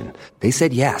inflation. They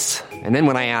said yes. And then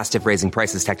when I asked if raising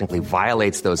prices technically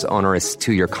violates those onerous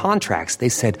 2-year contracts, they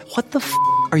said, "What the f***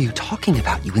 are you talking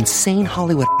about, you insane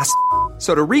Hollywood ass?"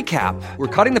 So to recap, we're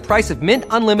cutting the price of Mint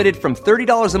Unlimited from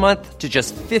 $30 a month to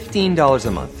just $15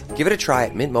 a month. Give it a try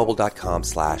at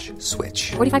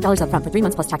mintmobile.com/switch. $45 up front for 3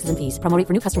 months plus taxes and fees. Promo rate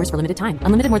for new customers for limited time.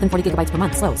 Unlimited more than 40 gigabytes per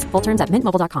month. Slows full terms at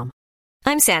mintmobile.com.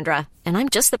 I'm Sandra, and I'm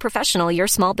just the professional your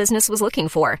small business was looking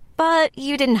for. But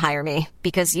you didn't hire me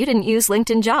because you didn't use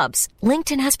LinkedIn Jobs.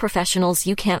 LinkedIn has professionals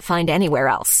you can't find anywhere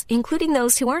else, including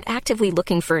those who aren't actively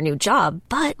looking for a new job,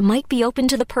 but might be open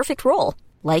to the perfect role,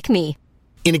 like me.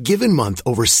 In a given month,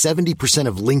 over 70%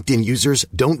 of LinkedIn users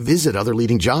don't visit other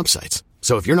leading job sites.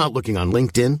 So if you're not looking on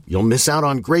LinkedIn, you'll miss out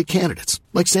on great candidates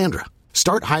like Sandra.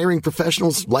 Start hiring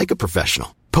professionals like a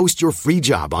professional. Post your free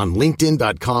job on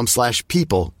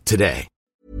linkedin.com/people today.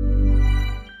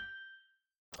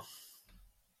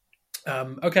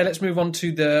 Okay, let's move on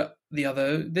to the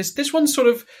other. This one's sort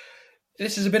of,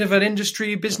 this is a bit of an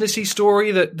industry businessy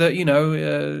story that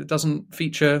doesn't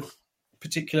feature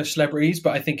particular celebrities,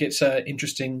 but I think it's an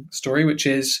interesting story, which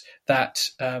is that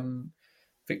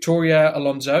Victoria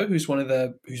Alonso, who's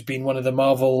been one of the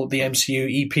MCU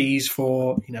EPs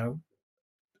for,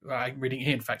 I'm reading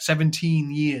here, in fact,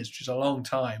 17 years, which is a long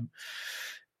time.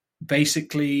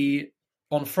 Basically,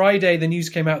 on Friday, the news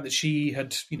came out that she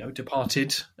had,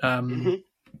 departed the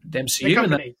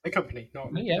MCU. The company,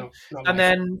 not and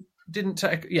then didn't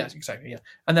take, yes, exactly, yeah.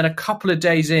 And then a couple of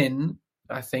days in,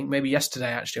 I think maybe yesterday,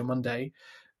 actually on Monday,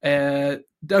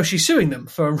 she's suing them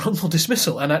for a wrongful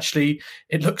dismissal, and actually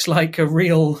it looks like a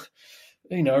real,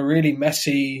 a really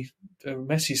messy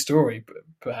story,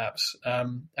 perhaps.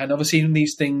 And obviously in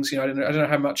these things, I don't know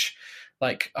how much,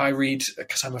 like, I read,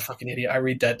 because I'm a fucking idiot. I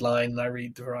read Deadline and I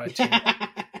read The Variety.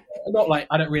 Not like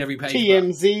I don't read every page.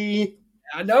 TMZ.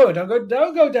 I know.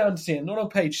 Don't go down to TMZ. Not on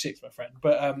page 6, my friend.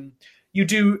 But you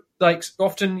do, like,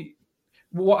 often.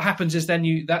 What happens is then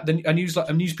a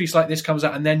news piece like this comes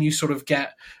out, and then you sort of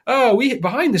get, we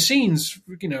behind the scenes,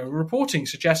 reporting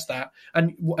suggests that,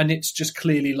 and it's just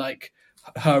clearly like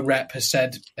her rep has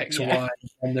said X or Y,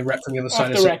 and the rep from the other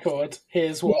side off the record.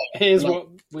 Here's what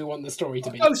we want the story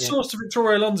to be. Source to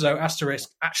Victoria Alonso ***. Actually,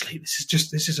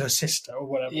 this is her sister or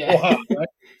whatever. Yeah. Or her,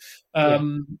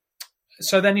 right?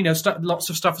 So then lots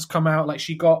of stuff has come out. Like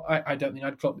she got, I don't think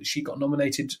I'd clocked that she got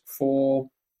nominated for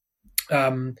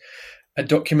a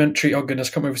documentary. Oh goodness, I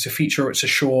can't remember if it's a feature or it's a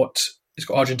short. It's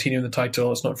got Argentina in the title.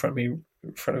 It's not in front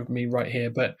of me right here,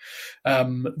 but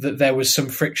that there was some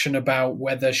friction about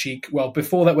whether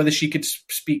whether she could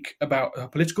speak about her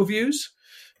political views.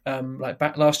 Like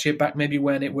back last year, maybe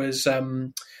when it was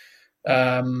oh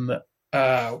god,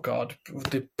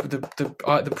 the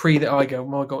pre that I go. Oh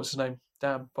my god, what's his name?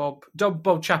 Damn, Bob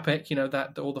Chapek.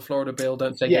 That all the Florida bill,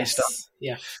 don't say gay stuff.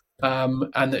 Yeah.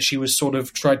 And that she was sort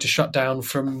of tried to shut down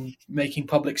from making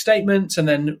public statements, and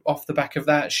then off the back of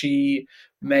that, she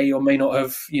may or may not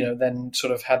have, then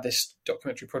sort of had this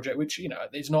documentary project, which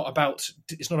it's not about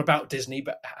Disney,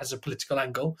 but has a political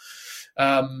angle.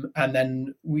 And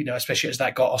then especially as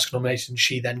that got Oscar nominations,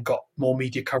 she then got more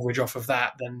media coverage off of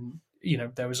that. Then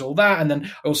there was all that, and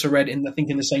then I also read in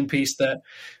the same piece that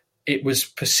it was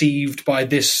perceived by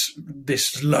this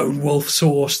lone wolf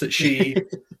source that she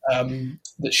would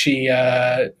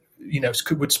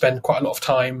spend quite a lot of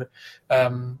time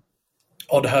on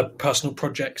her personal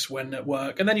projects when at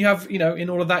work. And then you have in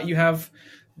all of that you have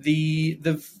the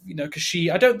because she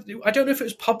I don't know if it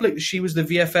was public that she was the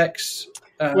VFX.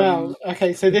 Well,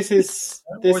 okay, so this is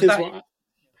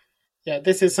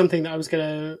something that I was going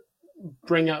to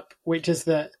bring up, which is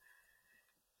that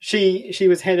she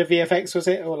was head of VFX, was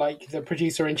it? Or like the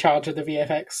producer in charge of the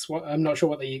VFX? I'm not sure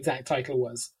what the exact title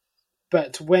was.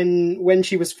 But when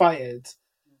she was fired,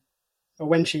 or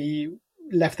when she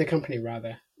left the company,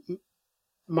 rather,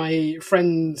 my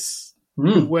friends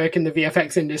who work in the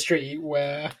VFX industry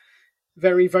were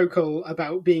very vocal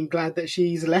about being glad that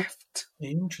she's left.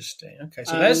 Interesting. Okay,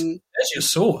 so there's your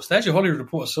source. There's your Hollywood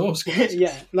Reporter source.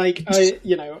 Yeah, like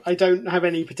I don't have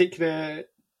any particular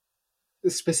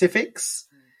specifics,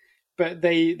 but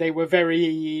they were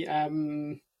very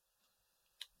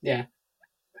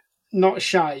not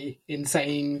shy in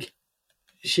saying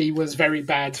she was very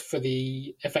bad for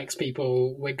the effects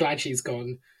people. We're glad she's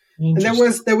gone. And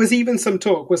there was even some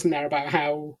talk, wasn't there, about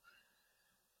how,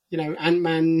 you know,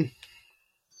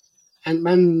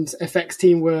 Ant-Man's effects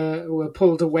team were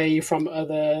pulled away from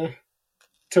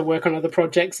to work on other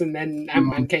projects, and then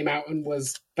Ant-Man came out and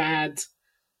was bad.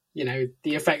 You know,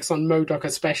 the effects on MODOK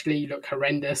especially look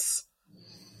horrendous.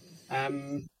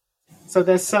 So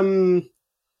there's some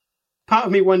part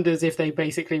of me wonders if they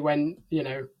basically went, you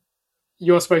know,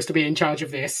 you're supposed to be in charge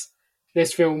of this.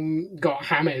 This film got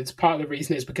hammered. Part of the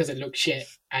reason is because it looked shit,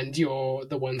 and you're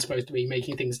the one supposed to be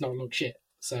making things not look shit.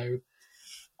 So,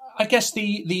 I guess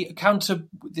the counter,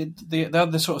 the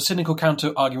other sort of cynical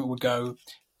counter argument would go,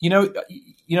 you know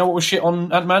what was shit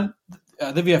on Ant-Man?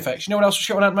 The VFX. You know what else was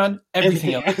shit on Ant-Man?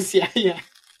 Everything else. Yeah.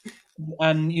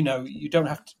 And you know, you don't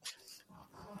have to.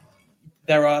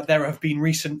 There have been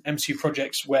recent MCU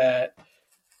projects where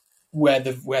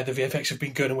the VFX have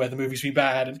been good and where the movie's been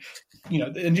bad, and you know,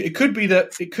 and it could be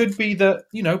that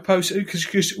you know, post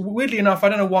because weirdly enough, I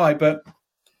don't know why, but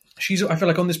I feel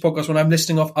like on this podcast when I'm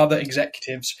listing off other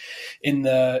executives in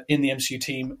the MCU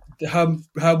team,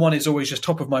 her one is always just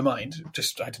top of my mind.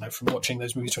 Just I don't know, from watching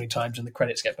those movies 20 times and the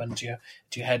credits get burned to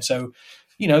your head. So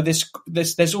you know,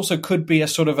 there's also could be a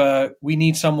sort of we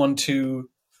need someone to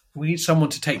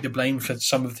take the blame for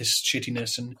some of this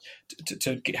shittiness and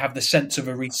to have the sense of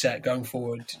a reset going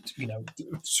forward, you know,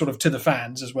 sort of to the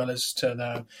fans as well as to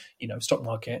the, you know, stock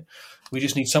market. We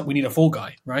just need we need a fall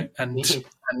guy, right? And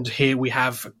here we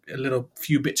have a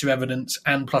few bits of evidence,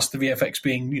 and plus the VFX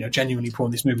being, you know, genuinely poor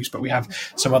in these movies, but we have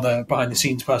some other behind the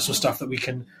scenes personal stuff that we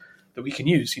can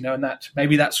use, you know, and that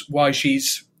maybe that's why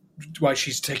she's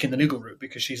taking the legal route,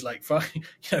 because she's like, fuck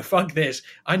this.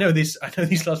 I know these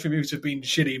last few movies have been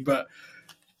shitty, but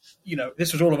you know,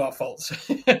 this was all of our faults.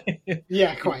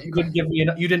 Yeah, quite. You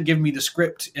didn't give me the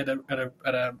script at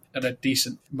a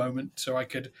decent moment, so I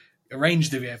could arrange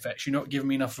the VFX. You're not giving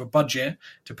me enough of a budget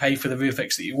to pay for the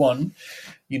VFX that you want.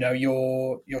 You know,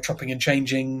 you're chopping and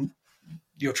changing.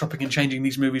 You're chopping and changing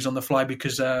these movies on the fly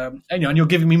because, and you're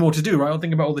giving me more to do, right? I'm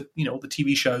thinking about all the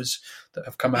TV shows that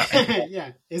have come out.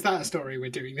 Yeah, is that a story we're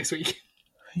doing this week?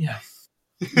 Yeah.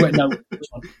 Wait, no. Which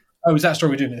one? Oh, is that a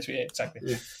story we're doing this week? Yeah, exactly.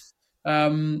 Yeah.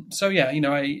 So yeah, you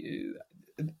know,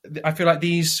 I feel like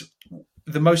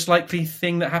the most likely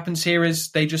thing that happens here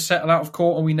is they just settle out of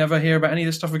court and we never hear about any of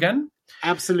this stuff again.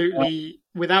 Absolutely,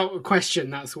 without a question,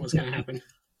 that's what's going to happen.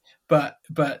 But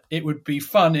it would be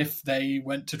fun if they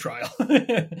went to trial.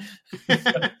 They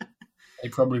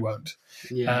probably won't.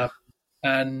 Yeah.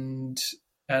 And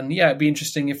yeah, it'd be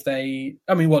interesting if they.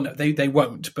 I mean, well, no, they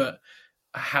won't. But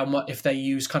how much if they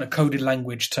use kind of coded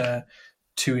language to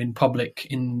in public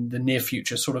in the near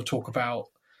future, sort of talk about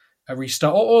a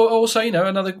restart, or also, you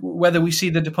know, whether we see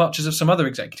the departures of some other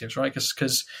executives, right?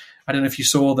 Because I don't know if you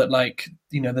saw that, like,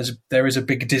 you know, there is a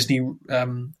big Disney.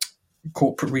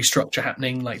 Corporate restructure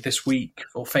happening like this week,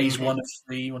 or phase 1 of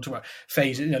 3. You want to talk about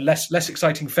phases, you know, less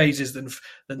exciting phases than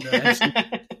the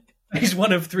phase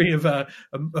 1 of 3 of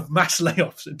mass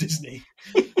layoffs at Disney.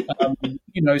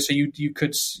 You know, so you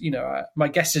could, you know, my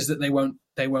guess is that they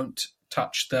won't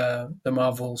touch the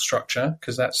Marvel structure,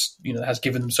 because that's, you know, that has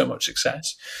given them so much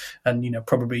success, and you know,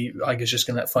 probably Iger's just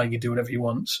going to let Feige do whatever he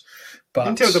wants, but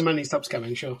until the money stops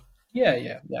coming, sure. Yeah.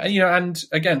 You know, and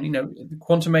again, you know,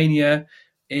 Quantumania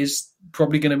is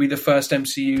probably going to be the first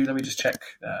MCU. Let me just check.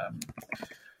 I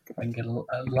can get a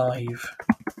live.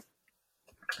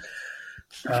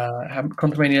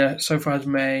 Quantumania so far has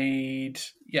made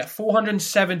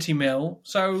 470 mil.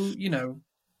 So, you know,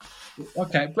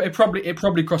 okay, but it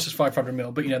probably crosses 500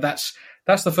 mil. But you know, that's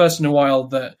the first in a while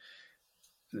that,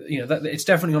 you know, that it's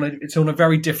definitely on a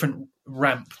very different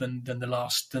ramp than the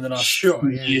last sure, few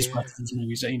years of these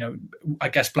movies. You know, I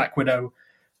guess Black Widow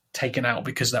taken out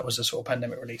because that was a sort of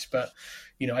pandemic release, but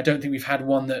you know, I don't think we've had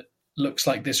one that looks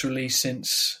like this release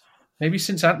since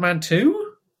Ant-Man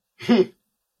 2.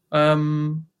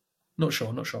 Not sure.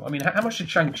 I mean, how much did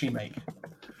Shang-Chi make?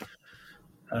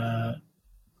 I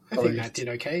think that did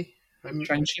okay.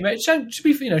 Shang-Chi made, to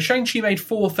be, you know, Shang-Chi made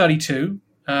 432.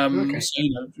 Okay. So,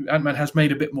 you know, Ant-Man has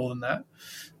made a bit more than that.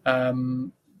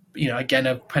 You know, again,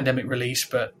 a pandemic release,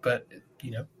 but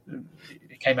you know,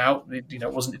 it came out. It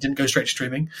didn't go straight to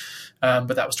streaming, but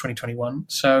that was 2021.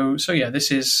 So yeah,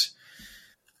 this is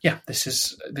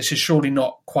surely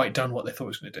not quite done what they thought it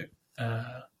was going to do.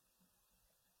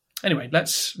 Anyway,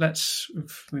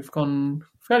 we've gone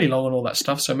fairly long on all that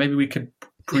stuff, so maybe we could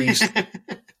breeze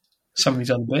some of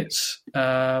these other bits.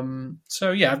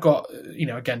 So yeah, I've got,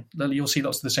 again, you'll see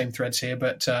lots of the same threads here,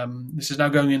 but this is now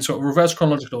going in sort of reverse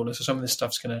chronological order, so some of this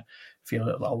stuff's going to feel a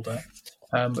little older.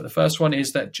 But the first one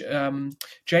is that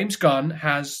James Gunn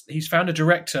he's found a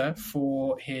director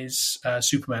for his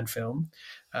Superman film,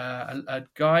 a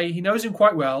guy, he knows him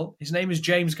quite well. His name is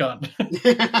James Gunn.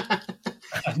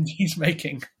 And he's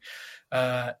making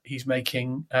the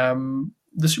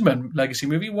Superman legacy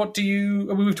movie.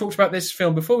 We've talked about this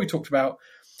film before. We talked about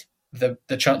the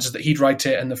chances that he'd write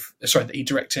it and that he'd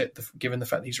direct it, given the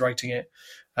fact that he's writing it.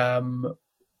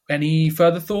 Any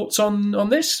further thoughts on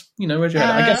this? I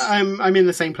guess I'm in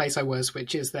the same place I was,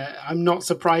 which is that I'm not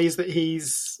surprised that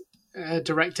he's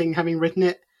directing, having written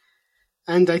it,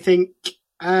 and I think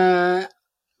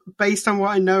based on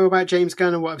what I know about James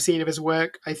Gunn and what I've seen of his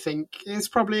work, I think it's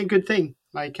probably a good thing.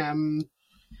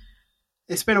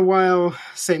 It's been a while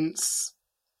since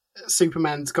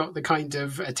Superman's got the kind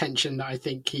of attention that I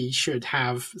think he should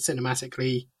have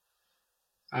cinematically.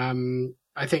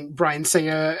 I think Bryan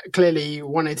Singer clearly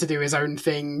wanted to do his own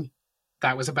thing.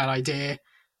 That was a bad idea.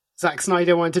 Zack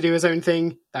Snyder wanted to do his own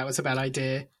thing. That was a bad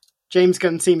idea. James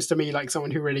Gunn seems to me like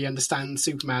someone who really understands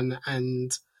Superman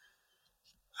and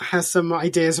has some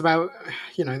ideas about,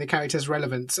 the character's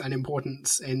relevance and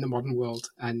importance in the modern world.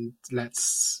 And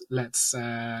let's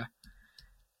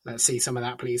see some of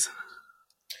that, please.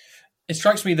 It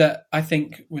strikes me that I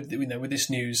think with this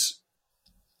news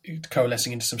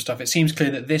coalescing into some stuff, it seems clear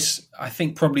that this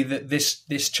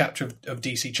chapter of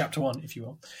DC, chapter 1, if you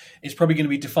will, is probably going to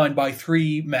be defined by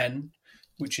three men,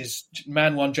 which is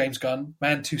man 1, James Gunn,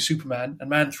 man 2, Superman, and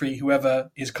man 3,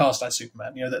 whoever is cast as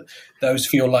Superman. That those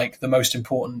feel like the most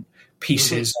important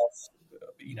pieces of,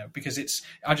 because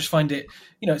I just find it,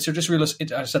 it's just real. I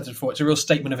said this before, it's a real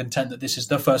statement of intent that this is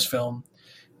the first film.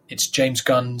 It's James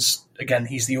Gunn's, again,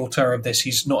 he's the auteur of this.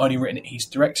 He's not only written it, he's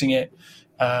directing it.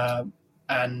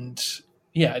 And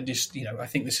yeah, just, I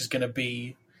think this is going to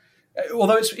be,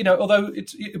 although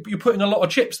you're putting a lot of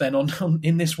chips then on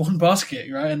in this one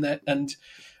basket, right? And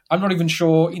I'm not even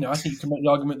sure, I think you can make the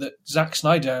argument that Zack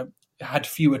Snyder had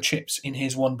fewer chips in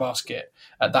his one basket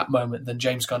at that moment than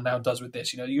James Gunn now does with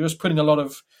this. You're just putting a lot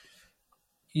of,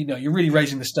 you're really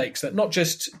raising the stakes that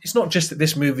it's not just that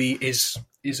this movie is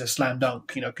a slam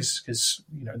dunk, because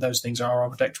those things are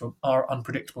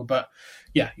unpredictable, but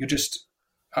yeah, you're just,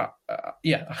 I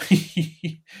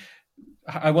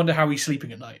wonder how he's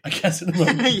sleeping at night, I guess, at the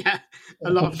moment. Yeah, a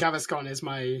lot of Gaviscon is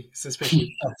my suspicion.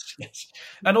 Yes.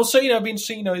 And also, I've been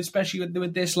seeing, especially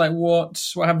with this, like what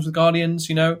happens with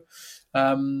Guardians,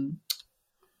 I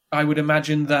would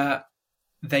imagine that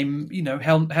they,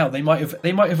 hell, they might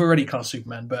have already cast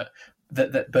Superman, but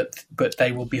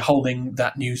they will be holding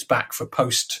that news back for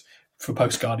post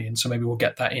Guardian, so maybe we'll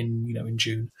get that in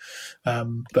June.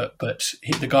 But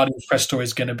the Guardians press tour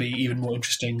is going to be even more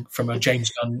interesting from a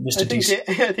James Gunn Mr. DC.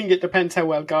 I think it depends how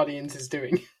well Guardians is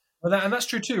doing. Well, and that's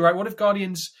true too, right? What if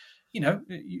Guardians?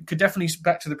 You could definitely,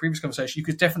 back to the previous conversation, you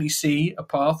could definitely see a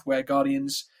path where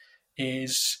Guardians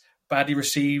is badly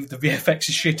received, the VFX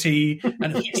is shitty,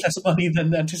 and it makes less money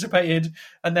than anticipated,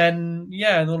 and then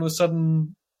and all of a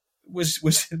sudden. Was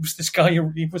this guy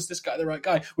the right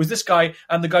guy? Was this guy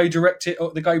and the guy who directed,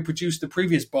 or the guy who produced the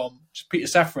previous bomb, Peter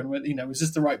Safran? Was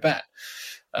this the right bet?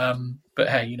 But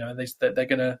hey, they're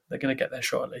gonna get their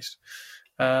shot at least.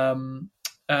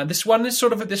 This one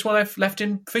I've left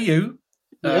in for you.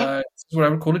 This is what I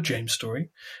would call a James story,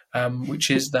 which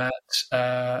is that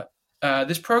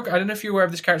this program. I don't know if you're aware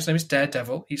of this character's name is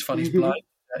Daredevil. He's funny, he's blind.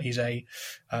 He's a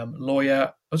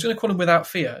lawyer. I was going to call him Without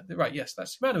Fear. Right, yes,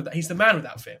 that's the man with that. He's the man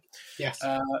without fear. Yes.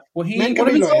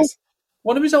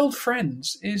 One of his old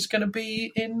friends is going to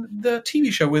be in the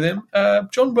TV show with him,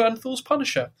 John Bernthal's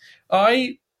Punisher.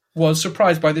 I was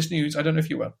surprised by this news. I don't know if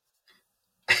you were.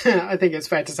 I think it's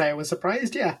fair to say I was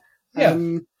surprised, yeah.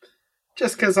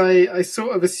 Just because I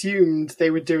sort of assumed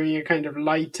they were doing a kind of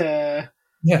lighter,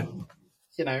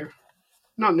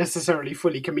 not necessarily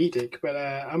fully comedic, but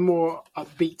a more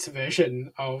upbeat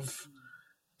version of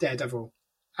Daredevil.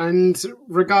 And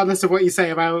regardless of what you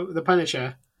say about the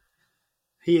Punisher,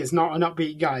 he is not an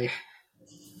upbeat guy.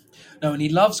 No, and he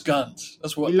loves guns.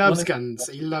 That's what he loves guns.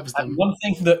 He loves them. And one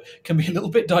thing that can be a little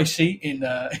bit dicey in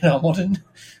our modern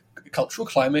cultural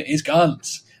climate is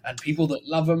guns and people that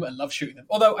love them and love shooting them.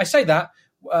 Although I say that.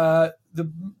 The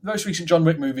most recent John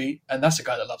Wick movie, and that's a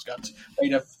guy that loves guns,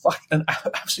 made an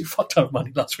absolute fuck ton of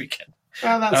money last weekend.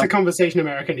 Well, that's a conversation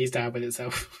America needs to have with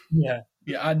itself. Yeah.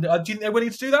 And do you think they're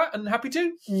willing to do that and happy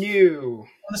to? No.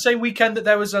 On the same weekend that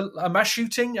there was a mass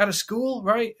shooting at a school,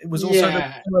 right? It was also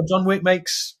John Wick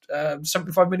makes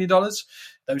 $75 million. Those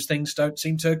things don't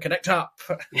seem to connect up.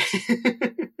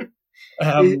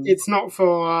 It's not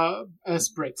for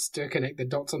us Brits to connect the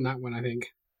dots on that one, I think.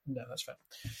 No, that's fair.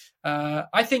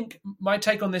 I think my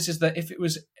take on this is that if it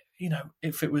was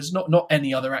not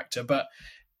any other actor, but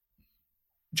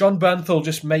John Bernthal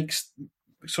just makes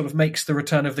the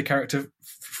return of the character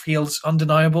feels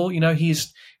undeniable.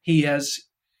 He's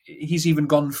even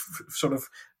gone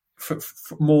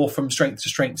more from strength to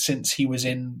strength since he was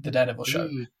in the Daredevil show.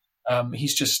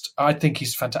 I think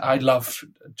he's fantastic. I love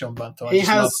John Bernthal.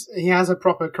 He has a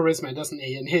proper charisma, doesn't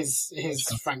he? And his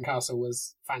Frank Castle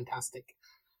was fantastic.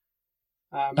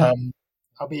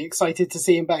 I'll be excited to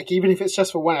see him back, even if it's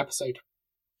just for one episode.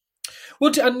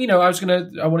 Well, and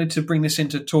I wanted to bring this in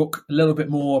to talk a little bit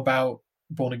more about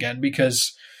Born Again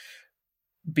because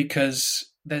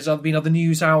there's been other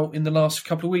news out in the last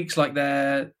couple of weeks, like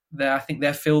I think they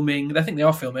are filming,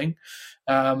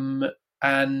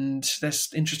 and there's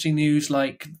interesting news.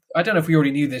 Like, I don't know if we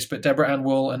already knew this, but Deborah Ann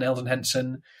Woll and Eldon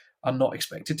Henson are not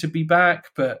expected to be back,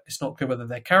 but it's not clear whether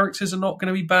their characters are not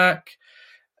going to be back.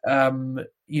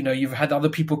 You've had other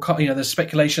people, there's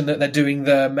speculation that they're doing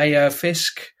the Mayor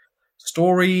Fisk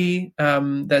story.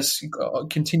 There's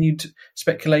continued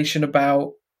speculation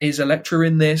about, is Elektra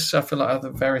in this? I feel like other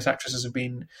various actresses have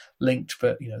been linked,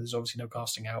 but there's obviously no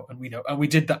casting out, and we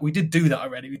did do that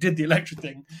already. We did the Elektra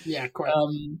thing. Yeah, quite.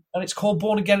 And it's called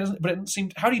Born Again, isn't it? But it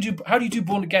seemed, how do you do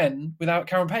Born Again without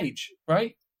Karen Page,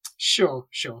 right? Sure.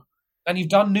 And you've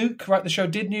done Nuke, right? The show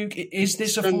did Nuke. Is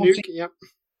this a fourth? Nuke, yep.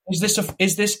 Is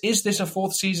this a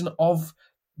fourth season of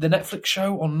the Netflix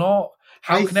show or not?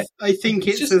 I think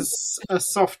it's a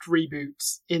soft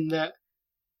reboot in that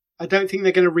I don't think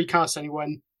they're going to recast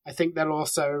anyone. I think they'll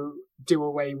also do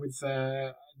away with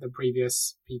the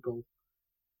previous people.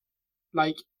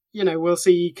 Like, we'll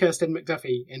see Kirsten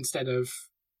McDuffie instead of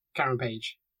Karen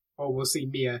Page, or we'll see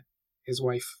Mia, his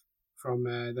wife, from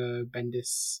the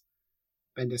Bendis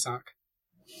arc.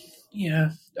 Yeah,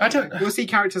 We'll see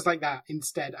characters like that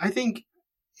instead. I think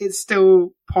it's still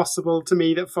possible to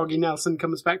me that Foggy Nelson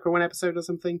comes back for one episode or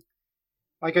something.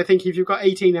 Like, I think if you've got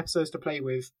 18 episodes to play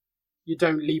with, you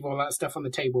don't leave all that stuff on the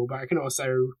table. But I can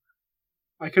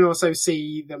also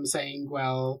see them saying,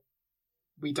 well,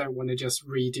 we don't want to just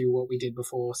redo what we did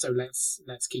before, so let's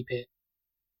keep it.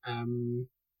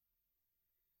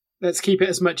 Let's keep it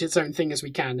as much its own thing as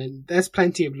we can, and there's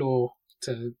plenty of lore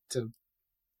to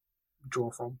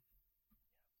draw from.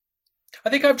 I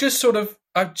think I've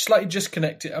slightly just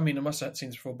connected. I mean, I must have seen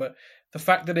this before, but the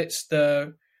fact that it's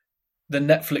the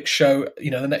Netflix show,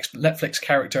 the next Netflix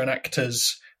character and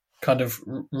actors kind of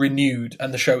renewed,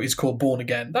 and the show is called Born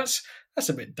Again. That's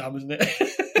a bit dumb, isn't it?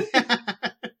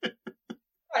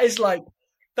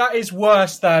 That is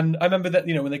worse than, I remember that,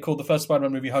 when they called the first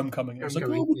Spider-Man movie Homecoming, it was like,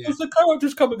 because the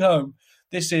character's coming home.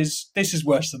 This is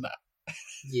worse than that.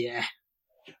 Yeah.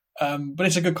 But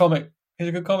it's a good comic.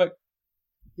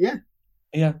 Yeah.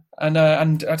 Yeah,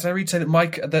 and did I read say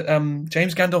that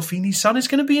James Gandolfini's son is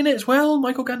going to be in it as well?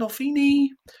 Michael Gandolfini.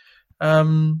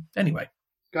 Anyway,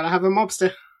 gotta have a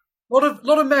mobster. Lot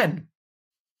of men.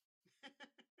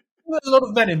 There's a lot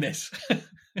of men in this.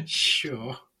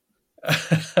 Sure.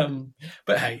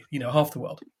 But hey, half the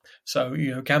world, so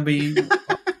can be.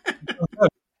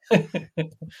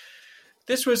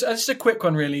 This is a quick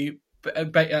one, really.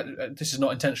 This is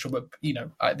not intentional,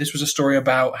 but this was a story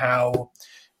about how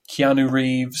Keanu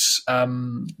Reeves,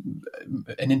 an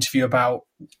interview about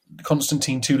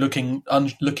Constantine 2 looking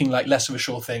like less of a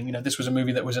sure thing. This was a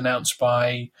movie that was announced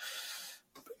by,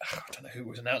 I don't know who it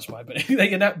was announced by, but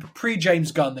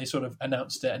pre-James Gunn, they sort of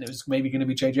announced it, and it was maybe going to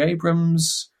be J.J.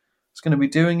 Abrams was going to be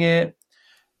doing it.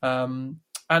 And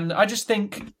I just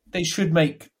think they should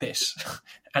make this.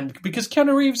 And because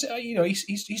Keanu Reeves,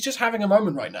 he's just having a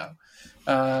moment right now.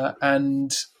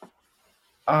 And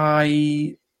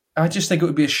I just think it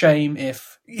would be a shame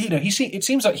if, it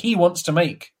seems like he wants to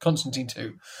make Constantine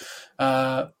 2.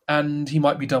 And he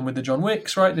might be done with the John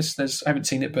Wicks, right? I haven't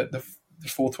seen it, but the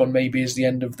fourth one maybe is the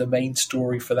end of the main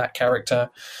story for that character.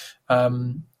 I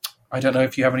don't know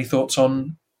if you have any thoughts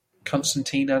on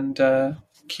Constantine and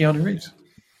Keanu Reeves.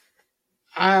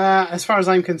 As far as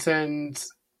I'm concerned,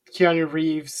 Keanu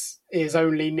Reeves is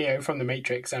only Neo from The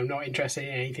Matrix. I'm not interested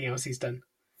in anything else he's done.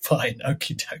 Fine,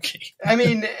 okie dokie. I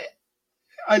mean,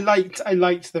 I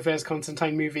liked the first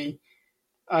Constantine movie.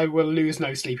 I will lose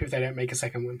no sleep if they don't make a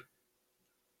second one.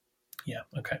 Yeah,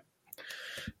 okay.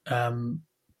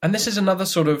 And this is another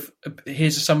sort of,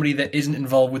 here's somebody that isn't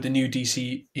involved with the new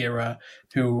DC era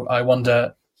who I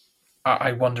wonder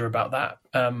about that.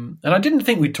 And I didn't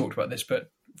think we'd talked about this, but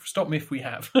stop me if we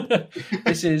have.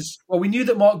 This is, we knew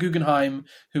that Mark Guggenheim,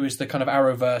 who is the kind of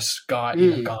Arrowverse guy,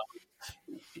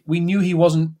 we knew he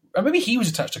wasn't. Or maybe he was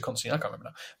attached to Constantine. I can't remember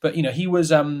now. But he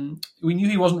was. We knew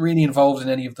he wasn't really involved in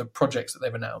any of the projects that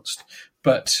they've announced.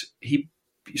 But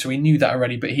so we knew that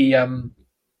already. But he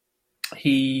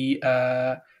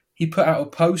put out a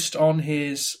post on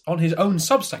his own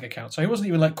Substack account, so he wasn't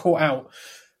even like caught out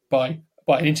by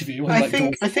an interview. I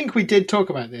think we did talk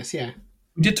about this. Yeah,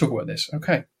 we did talk about this.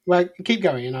 Okay, well, keep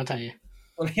going, and I'll tell you.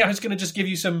 Well, yeah, I was going to just give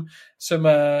you some.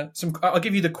 I'll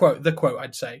give you the quote.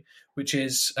 I'd say, which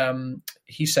is,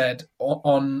 he said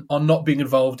on not being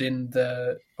involved in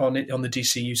the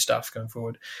DCU stuff going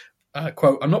forward.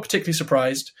 Quote: I'm not particularly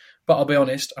surprised, but I'll be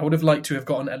honest. I would have liked to have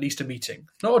gotten at least a meeting,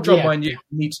 not a job, mind you,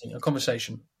 a meeting, a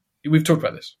conversation. We've talked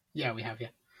about this. Yeah, we have. Yeah.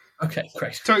 Okay,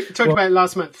 great. Talked about it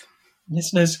last month.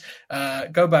 Listeners,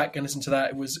 go back and listen to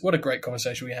that. What a great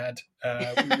conversation we had.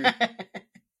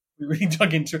 We really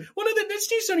dug into it. Well, no,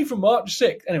 this news is only from March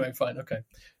 6th. Anyway, fine. Okay.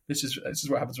 This is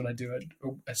what happens when I do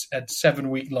a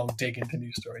 7-week-long dig into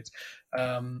news stories.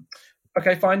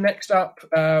 Okay, fine. Next up,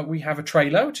 we have a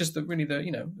trailer, which is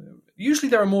usually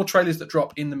there are more trailers that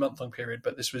drop in the month-long period,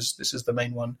 but this is the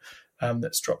main one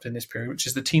that's dropped in this period, which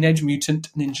is the Teenage Mutant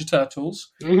Ninja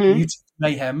Turtles Mutant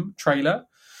Mayhem trailer.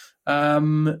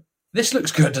 This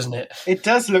looks good, doesn't it? It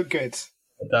does look good.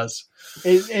 It does.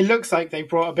 It looks like they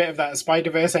brought a bit of that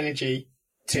Spider-Verse energy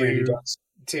to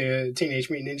Teenage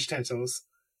Mutant Ninja Turtles,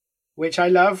 which I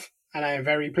love, and I am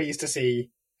very pleased to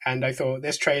see. And I thought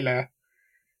this trailer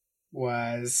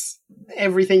was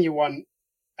everything you want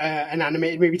an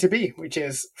animated movie to be, which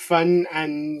is fun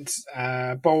and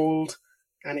bold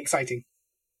and exciting.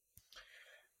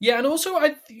 Yeah, and also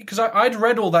because I'd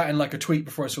read all that in like a tweet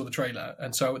before I saw the trailer,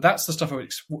 and so that's the stuff I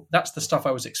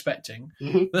was expecting.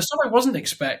 Mm-hmm. The stuff I wasn't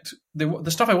expecting.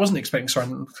 Sorry,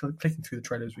 I'm clicking through the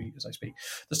trailer as I speak.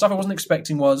 The stuff I wasn't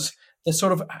expecting was the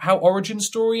sort of how origin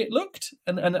story it looked,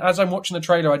 and as I'm watching the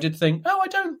trailer, I did think, I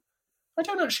don't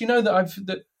actually know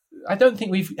that I don't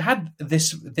think we've had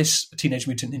this Teenage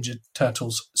Mutant Ninja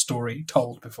Turtles story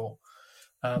told before.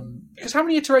 Because how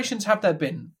many iterations have there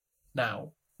been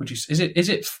now?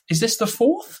 Is this the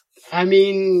fourth? I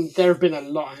mean, there have been a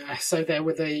lot. So there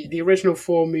were the original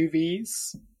 4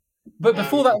 movies. But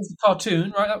before that was the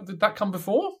cartoon, right? Did that come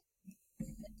before?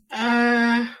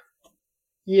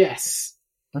 Yes.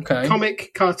 Okay.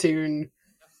 Comic, cartoon,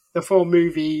 the 4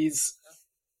 movies,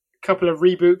 a couple of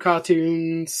reboot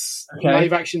cartoons,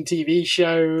 live action TV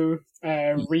show,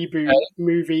 reboot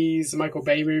movies, Michael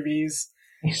Bay movies.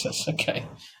 Jesus, okay.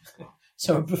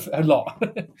 So a lot.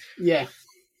 Yeah.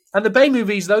 And the Bay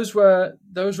movies, those were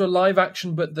live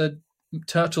action, but the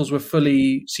turtles were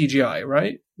fully CGI,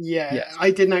 right? Yeah, yes.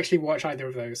 I didn't actually watch either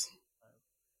of those.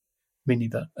 Me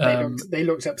neither. They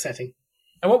looked upsetting.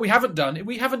 And what we haven't done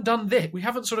this. We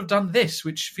haven't sort of done this,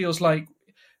 which feels like,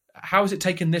 how has it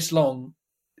taken this long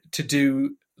to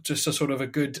do just a sort of a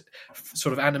good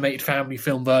sort of animated family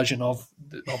film version of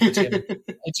the TMNT?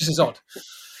 It just is odd.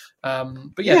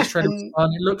 But yeah, this trailer looks fun.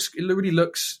 It really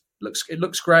looks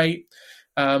great.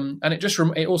 And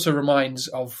it also reminds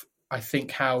of, I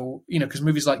think, how, because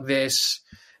movies like this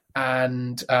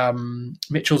and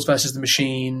Mitchell's versus the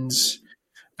Machines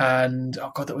and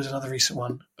there was another recent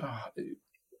one.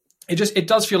 It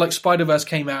does feel like Spider-Verse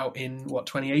came out in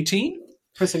 2018?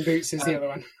 Puss in Boots is the other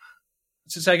one.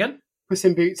 Say again? Puss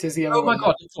in Boots is the other one. Oh my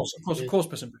God, of course,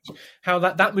 Puss in Boots. How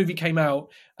that movie came out,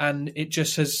 and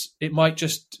it might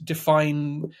just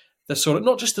define the sort of,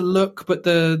 not just the look, but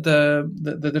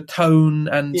the tone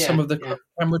and some of the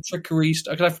camera trickery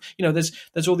stuff.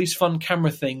 There's all these fun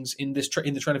camera things in the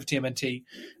trailer for TMNT,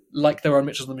 like there are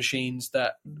Mitchell's and the Machines,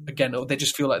 that again they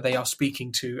just feel like they are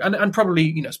speaking to, and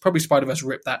probably Spider-Verse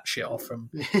ripped that shit off from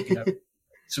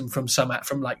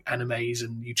from like animes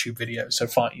and YouTube videos. So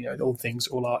fine,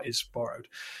 all art is borrowed,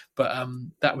 but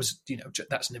that was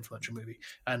that's an influential movie,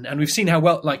 and we've seen how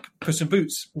well, like Puss in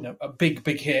Boots, a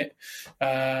big hit,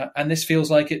 and this feels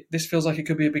like it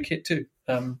could be a big hit too.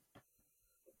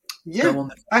 Yeah,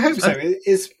 I hope so.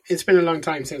 It's been a long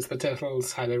time since the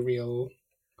Turtles had a real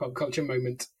pop culture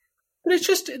moment. But it's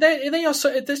just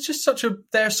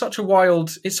they're such a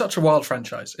wild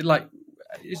franchise.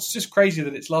 It's just crazy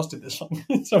that it's lasted this long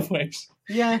in some ways.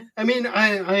 Yeah, I mean,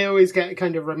 I always get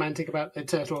kind of romantic about the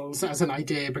Turtles as an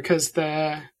idea, because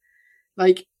they're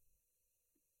like,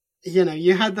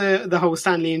 you had the whole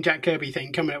Stan Lee and Jack Kirby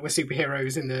thing coming up with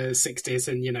superheroes in the 60s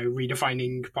and,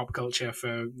 redefining pop culture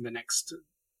for the next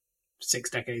 6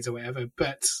 decades or whatever.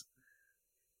 But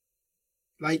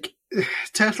like,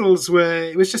 Turtles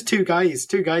it was just two guys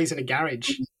in a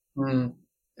garage. Mm.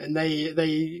 And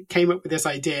they came up with this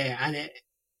idea, and it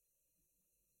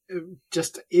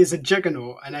just is a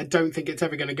juggernaut, and I don't think it's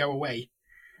ever going to go away.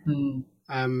 Mm.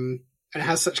 and it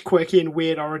has such quirky and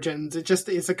weird origins.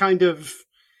 It's a kind of,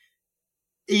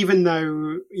 even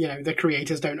though, the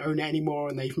creators don't own it anymore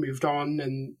and they've moved on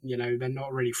and, they're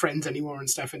not really friends anymore and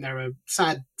stuff, and there are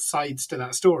sad sides to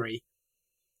that story.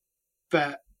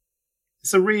 But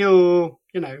it's a real,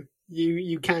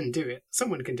 you can do it.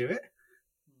 Someone can do it.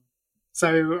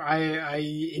 So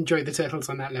I enjoy the Turtles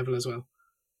on that level as well.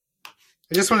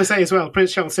 I just want to say as well,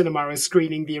 Prince Charles Cinema is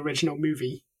screening the original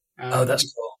movie.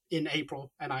 That's cool. In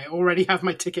April, and I already have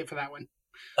my ticket for that one.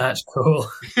 That's cool.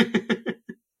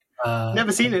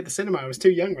 Never seen it at the cinema. I was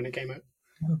too young when it came out.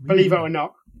 Believe it or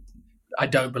not. I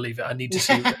don't believe it. I need to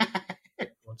see it.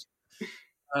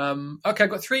 Okay, I've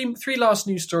got three last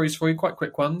news stories for you, quite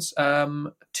quick ones.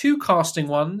 2 casting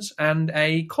ones and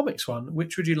a comics one.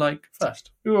 Which would you like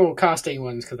first? Ooh, casting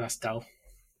ones, because that's dull.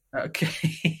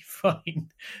 Okay,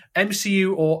 fine.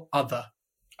 MCU or other?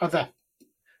 Other.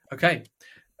 Okay.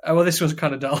 Well, this was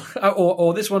kind of dull.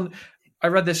 or this one, I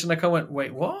read this and I kind of went,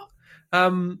 wait, what?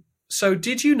 So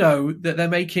did you know that they're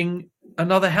making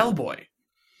another Hellboy?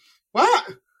 What?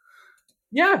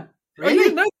 Yeah. Really? I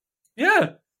didn't know.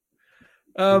 Yeah.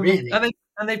 Really?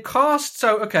 And they've cast,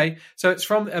 so it's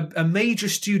from a major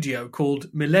studio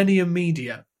called Millennium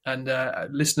Media. And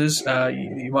listeners,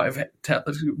 you might have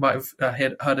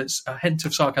heard a hint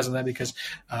of sarcasm there, because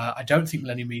I don't think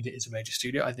Millennium Media is a major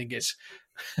studio. I think it's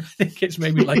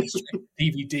maybe like a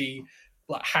DVD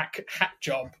like hack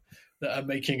job that are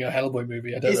making a Hellboy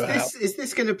movie. I don't know how. Is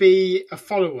this going to be a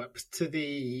follow-up to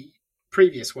the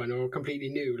previous one, or completely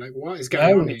new? Like, what is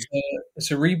going on here? It's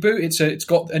a reboot. It's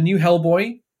got a new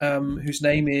Hellboy, whose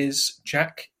name is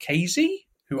Jack Casey,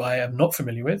 who I am not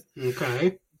familiar with.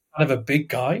 Okay. Kind of a big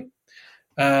guy.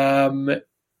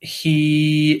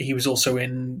 He was also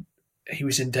in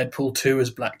Deadpool 2 as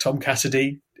Black Tom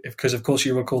Cassidy, because of course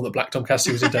you recall that Black Tom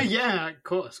Cassidy was in Deadpool. Yeah, of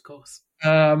course.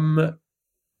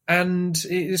 And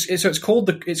it's called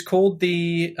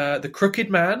the Crooked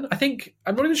Man.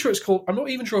 I'm not even sure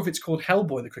if it's called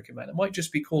Hellboy the Crooked Man. It might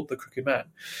just be called the Crooked Man.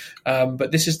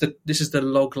 But this is the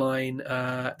log line.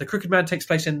 The Crooked Man takes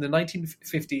place in the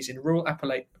 1950s in rural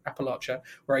Appalachia,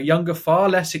 where a younger, far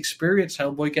less experienced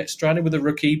Hellboy gets stranded with a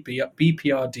rookie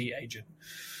BPRD agent.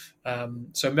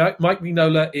 So Mike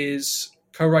Mignola is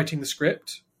co-writing the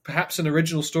script, perhaps an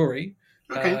original story.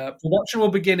 Okay. Production will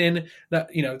begin in that.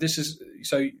 This is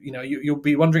so. You'll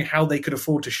be wondering how they could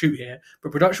afford to shoot here,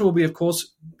 but production will be, of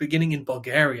course, beginning in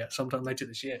Bulgaria sometime later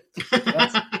this year.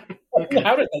 Okay.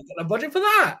 How did they get a budget for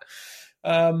that?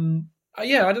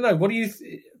 Yeah, I don't know. What do you,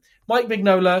 Mike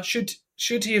Mignola?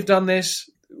 Should he have done this?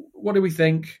 What do we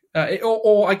think?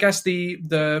 Or I guess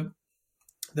the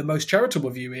most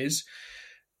charitable view is,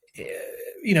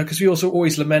 because we also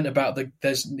always lament about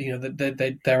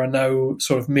there are no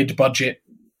sort of mid-budget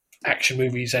action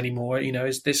movies anymore.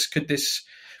 Could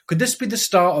this be the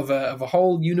start of a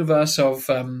whole universe of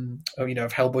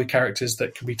Hellboy characters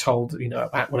that can be told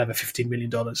at whatever $15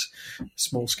 million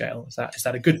small scale? Is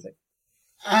that a good thing?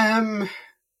 I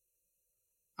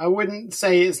wouldn't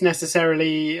say it's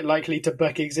necessarily likely to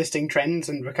buck existing trends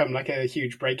and become like a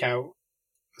huge breakout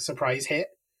surprise hit.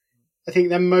 I think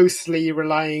they're mostly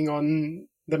relying on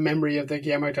the memory of the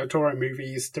Guillermo del Toro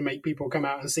movies to make people come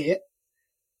out and see it.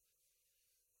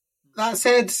 That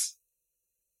said,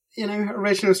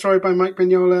 original story by Mike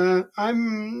Mignola,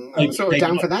 I'm sort of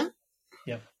down for that.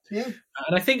 Yeah.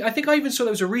 And I think I even saw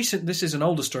there was a recent, this is an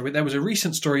older story, but there was a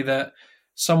recent story that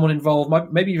someone involved,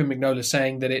 maybe even Mignola,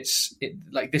 saying that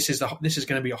this is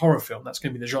going to be a horror film. That's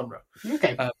going to be the genre.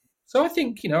 Okay. So I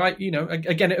think,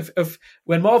 again, if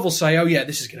when Marvel say, "Oh yeah,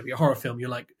 this is going to be a horror film," you're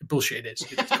like, "Bullshit! It's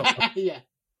yeah."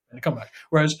 And come back.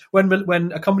 Whereas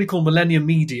when a company called Millennium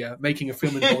Media making a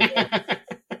film involving a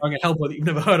Hellboy that you've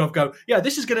never heard of, go, "Yeah,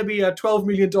 this is going to be a $12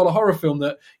 million horror film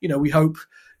that we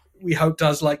hope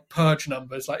does like Purge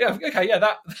numbers." Like, yeah, okay, yeah,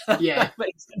 that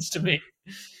makes sense to me.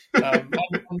 And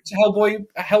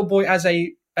Hellboy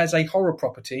as a horror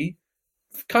property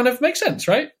kind of makes sense,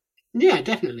 right? Yeah,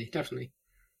 definitely.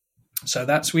 So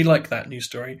we like that news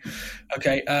story.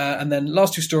 Okay, and then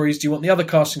last 2 stories. Do you want the other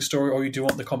casting story, or do you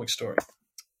want the comic story?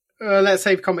 Let's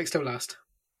save comics till last.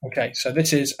 Okay, so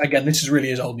this is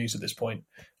really old news at this point,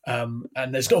 and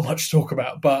there's not much to talk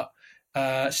about. But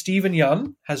Stephen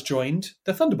Yeun has joined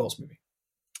the Thunderbolts movie.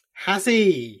 Has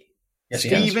he? Yes,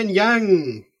 Stephen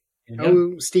Yeun.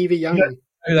 Oh, Stevie Young. You know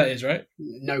who that is, right?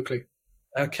 No clue.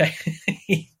 Okay,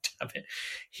 damn it.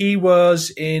 He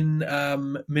was in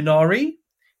Minari.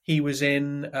 He was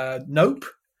in Nope.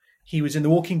 He was in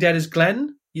The Walking Dead as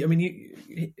Glenn. I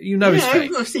mean, you know his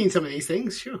face. I've seen some of these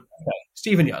things, sure. Okay.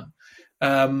 Stephen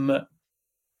Yeun.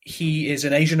 He is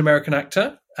an Asian American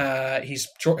actor. He's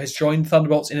has joined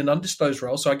Thunderbolts in an undisclosed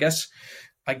role. So I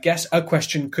guess a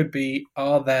question could be: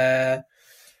 are there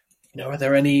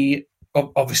any?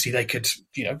 Obviously, they could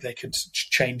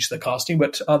change the casting,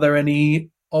 but are there any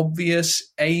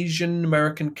obvious Asian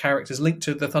American characters linked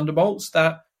to the Thunderbolts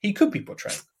that he could be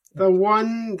portraying? The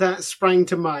one that sprang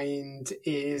to mind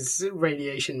is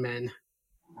Radiation Man.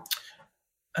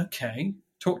 Okay,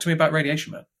 talk to me about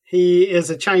Radiation Man. He is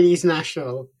a Chinese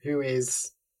national who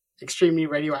is extremely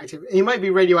radioactive. He might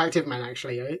be Radioactive Man,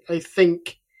 actually. I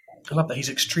think. I love that he's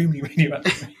extremely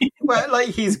radioactive. Well, like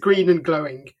he's green and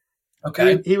glowing.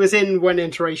 Okay. He was in one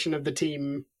iteration of the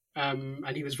team,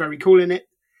 and he was very cool in it.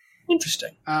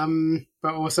 Interesting.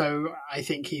 But also, I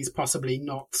think he's possibly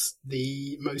not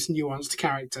the most nuanced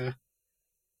character.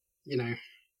 Yeah,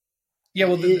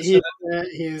 well, he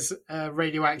is a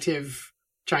radioactive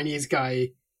Chinese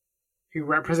guy who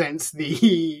represents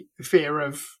the fear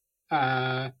of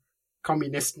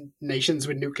communist nations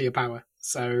with nuclear power.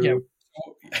 So. Yeah.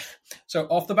 So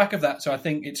off the back of that, so I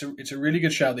think it's a really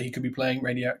good shout that he could be playing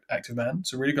Radioactive Man.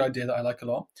 It's a really good idea that I like a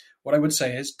lot. What I would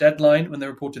say is Deadline, when they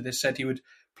reported this, said he would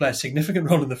play a significant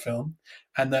role in the film,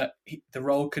 and that he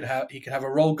could have a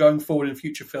role going forward in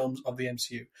future films of the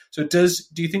MCU. So do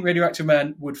you think Radioactive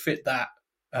Man would fit that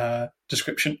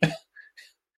description? I'm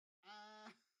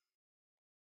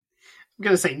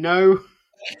going to say no.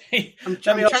 I'm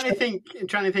trying to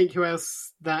think who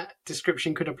else that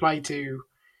description could apply to.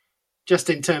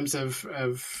 Just in terms of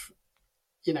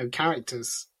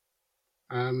characters.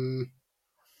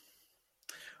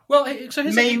 Well, so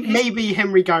maybe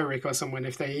Henry Gyrich or someone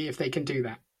if they can do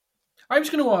that. I was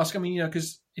going to ask. I mean,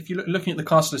 because if you're looking at the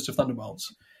cast list of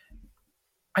Thunderbolts,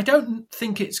 I don't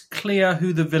think it's clear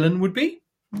who the villain would be.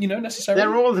 Necessarily.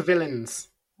 They're all the villains.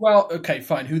 Well, okay,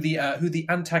 fine. Who the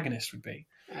antagonist would be?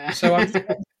 So,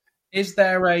 is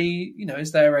there a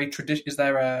tradition? Is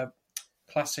there a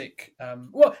classic?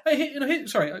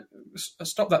 Sorry,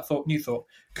 stop that thought. New thought.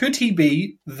 Could he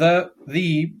be the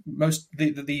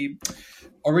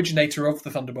originator of the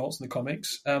Thunderbolts in the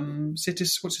comics? What's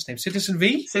his name? Citizen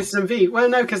V. Citizen V. Well,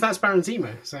 no, because that's Baron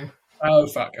Zemo. So. Oh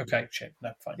fuck. Okay, shit.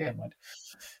 No, fine. Yeah.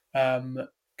 Never mind.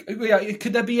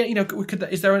 Could there be?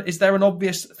 Is there an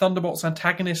obvious Thunderbolts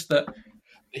antagonist that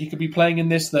he could be playing in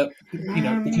this? That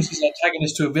because he's an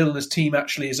antagonist to a villainous team,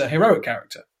 actually is a heroic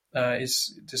character.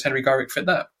 Does Henry Gyrich fit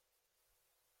that?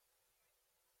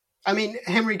 I mean,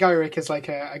 Henry Gyrich is like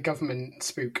a government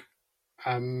spook,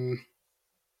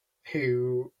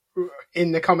 who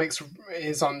in the comics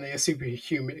is on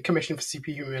the Commission for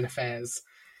Superhuman Affairs,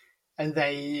 and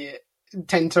they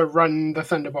tend to run the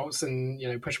Thunderbolts and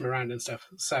push them around and stuff.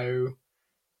 So,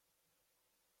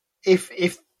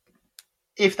 if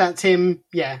that's him,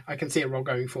 yeah, I can see a role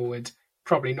going forward.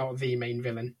 Probably not the main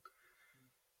villain.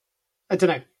 I don't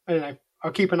know.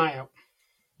 I'll keep an eye out.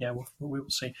 Yeah, we will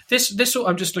see. This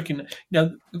I'm just looking.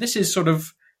 This is sort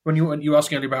of when you were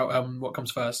asking earlier about what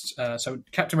comes first. So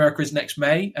Captain America is next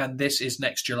May, and this is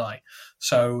next July.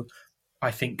 So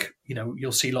I think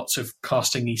you'll see lots of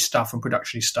casting-y stuff and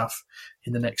production-y stuff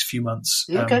in the next few months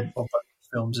of both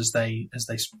films as they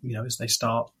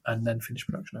start and then finish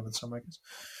production over the summer, I guess.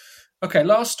 Okay,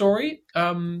 last story.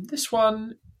 This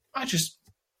one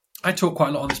I talk quite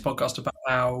a lot on this podcast about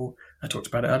how I talked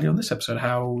about it earlier on this episode,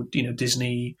 how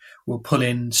Disney will pull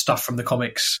in stuff from the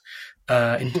comics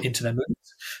into their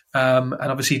movies, and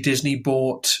obviously Disney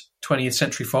bought 20th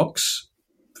Century Fox,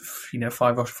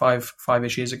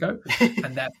 5-ish years ago,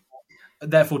 and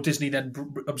therefore Disney then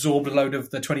absorbed a load of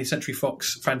the 20th Century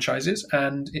Fox franchises,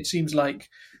 and it seems like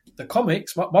the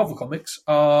comics, Marvel Comics,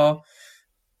 are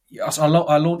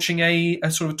launching a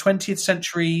sort of 20th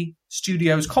Century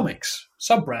Studios comics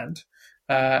sub-brand,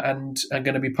 and are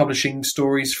going to be publishing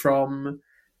stories from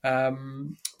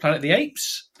Planet of the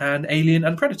Apes and Alien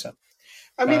and Predator.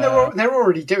 I mean, they're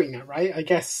already doing that, right? I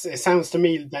guess it sounds to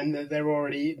me then that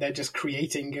they're just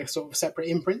creating a sort of separate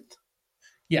imprint.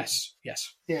 Yes. Yeah.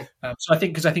 So I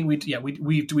think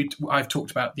I've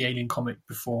talked about the Alien comic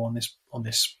before on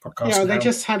this podcast. Yeah, they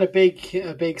just had a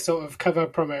big sort of cover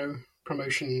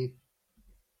promotion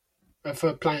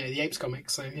for Planet of the Apes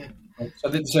comics. So yeah.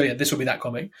 This will be that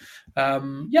comic. I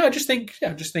just think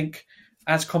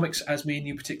as me and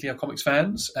you particularly are comics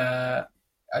fans,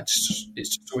 it's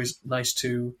just always nice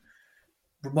to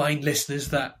remind listeners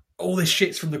that all this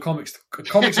shit's from the comics.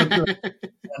 Comics are good,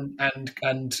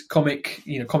 and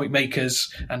comic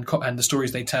makers and the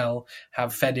stories they tell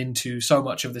have fed into so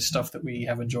much of this stuff that we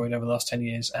have enjoyed over the last 10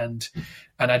 years. And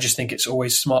I just think it's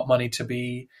always smart money to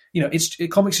be,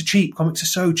 comics are cheap. Comics are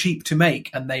so cheap to make,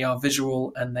 and they are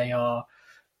visual, and they are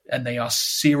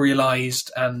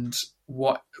serialized, and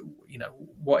what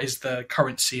is the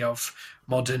currency of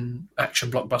modern action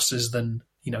blockbusters than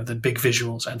big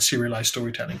visuals and serialized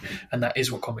storytelling, and that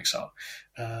is what comics are.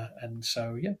 And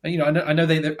so, yeah, I know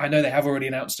they have already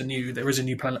announced there is a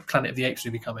new Planet of the Apes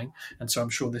movie coming, and so I'm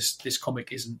sure this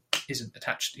comic isn't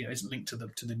attached, isn't linked to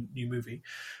the new movie.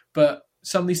 But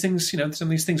some of these things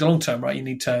are long term, right? You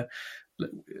need to.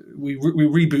 We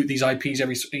reboot these IPs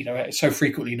so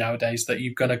frequently nowadays that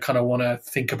you're going to kind of want to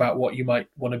think about what you might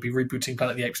want to be rebooting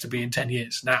Planet of the Apes to be in 10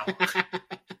 years now.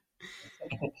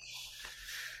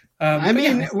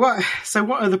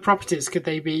 What other properties could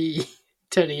they be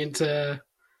turning into?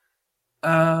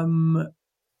 Buffy.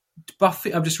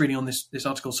 I'm just reading on this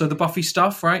article. So the Buffy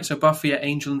stuff, right? So Buffy,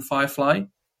 Angel, and Firefly.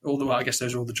 I guess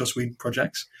those are all the Joss Whedon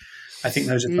projects. I think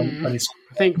those are funny.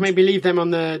 I think maybe leave them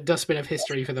on the dustbin of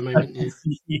history for the moment. Yeah.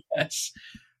 Yes.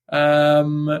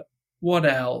 What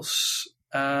else?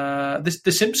 The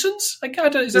Simpsons?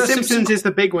 The Simpsons is the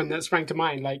big one that sprang to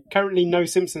mind. Like, currently no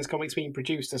Simpsons comics being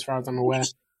produced as far as I'm aware.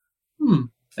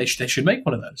 They should make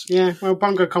one of those. Yeah, well,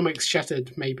 Bongo Comics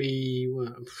shuttered maybe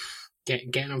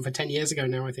getting on for 10 years ago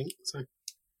now, I think. So,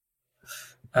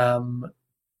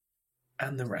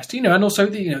 and the rest, and also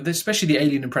especially the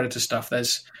Alien and Predator stuff.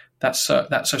 That's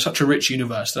such a rich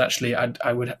universe that actually I'd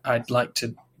like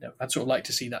to, I'd sort of like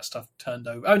to see that stuff turned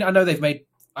over. I know they've made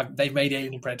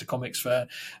Alien and Predator comics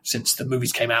since the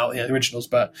movies came out, the originals,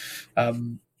 but a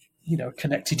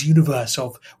connected universe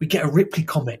of, we get a Ripley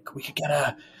comic, we could get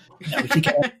a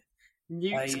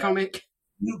Newt's comic.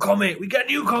 New comic. We get a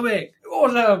new comic.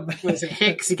 Awesome. Was it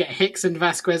Hicks? You get a Hicks and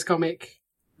Vasquez comic.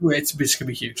 It's going to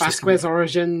be huge. Vasquez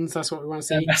Origins. That's what we want to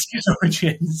see. Vasquez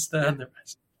Origins and the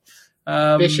rest.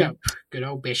 Bishop. Good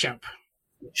old Bishop.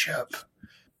 We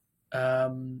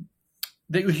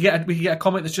could get a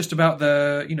comic that's just about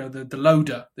the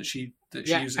loader that she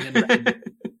uses.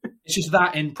 It's just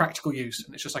that in practical use,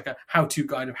 and it's just like a how-to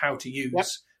guide of how to use. Yep.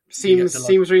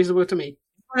 Seems reasonable to me.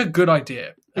 A good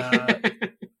idea.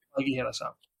 Hit us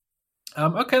up.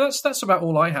 Okay, that's about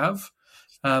all I have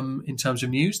in terms of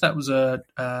news. That was a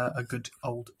good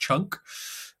old chunk.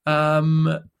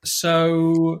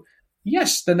 So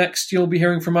yes, the next you'll be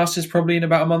hearing from us is probably in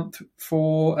about a month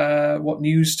for what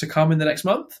news to come in the next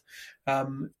month.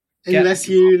 Unless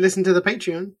you listen to the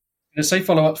Patreon.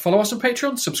 Follow us on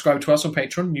Patreon. Subscribe to us on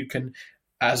Patreon. You can,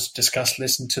 as discussed,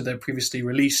 listen to the previously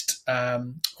released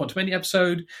Quantumania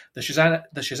episode, the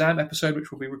Shazam episode,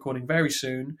 which we'll be recording very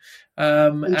soon.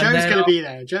 And Joe's going to be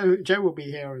there. Joe will be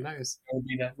here on those. He'll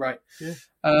be there, right. Yeah.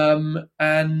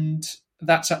 And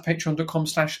that's at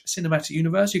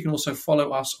patreon.com/cinematicuniverse. You can also follow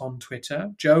us on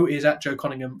Twitter. Joe is at Joe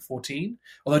Conningham14.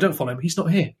 Although don't follow him. He's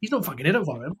not here. He's not fucking here. Don't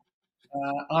follow him.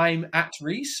 I'm at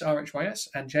Reese, RHYS,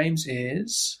 and James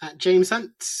is... at James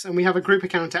Hunt, and we have a group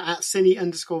account at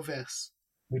Cine_verse.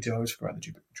 We do always forget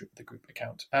the group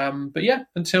account. But yeah,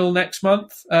 until next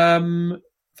month,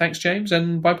 thanks, James,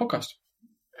 and bye podcast.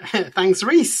 Thanks,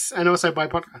 Reese, and also bye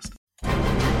podcast.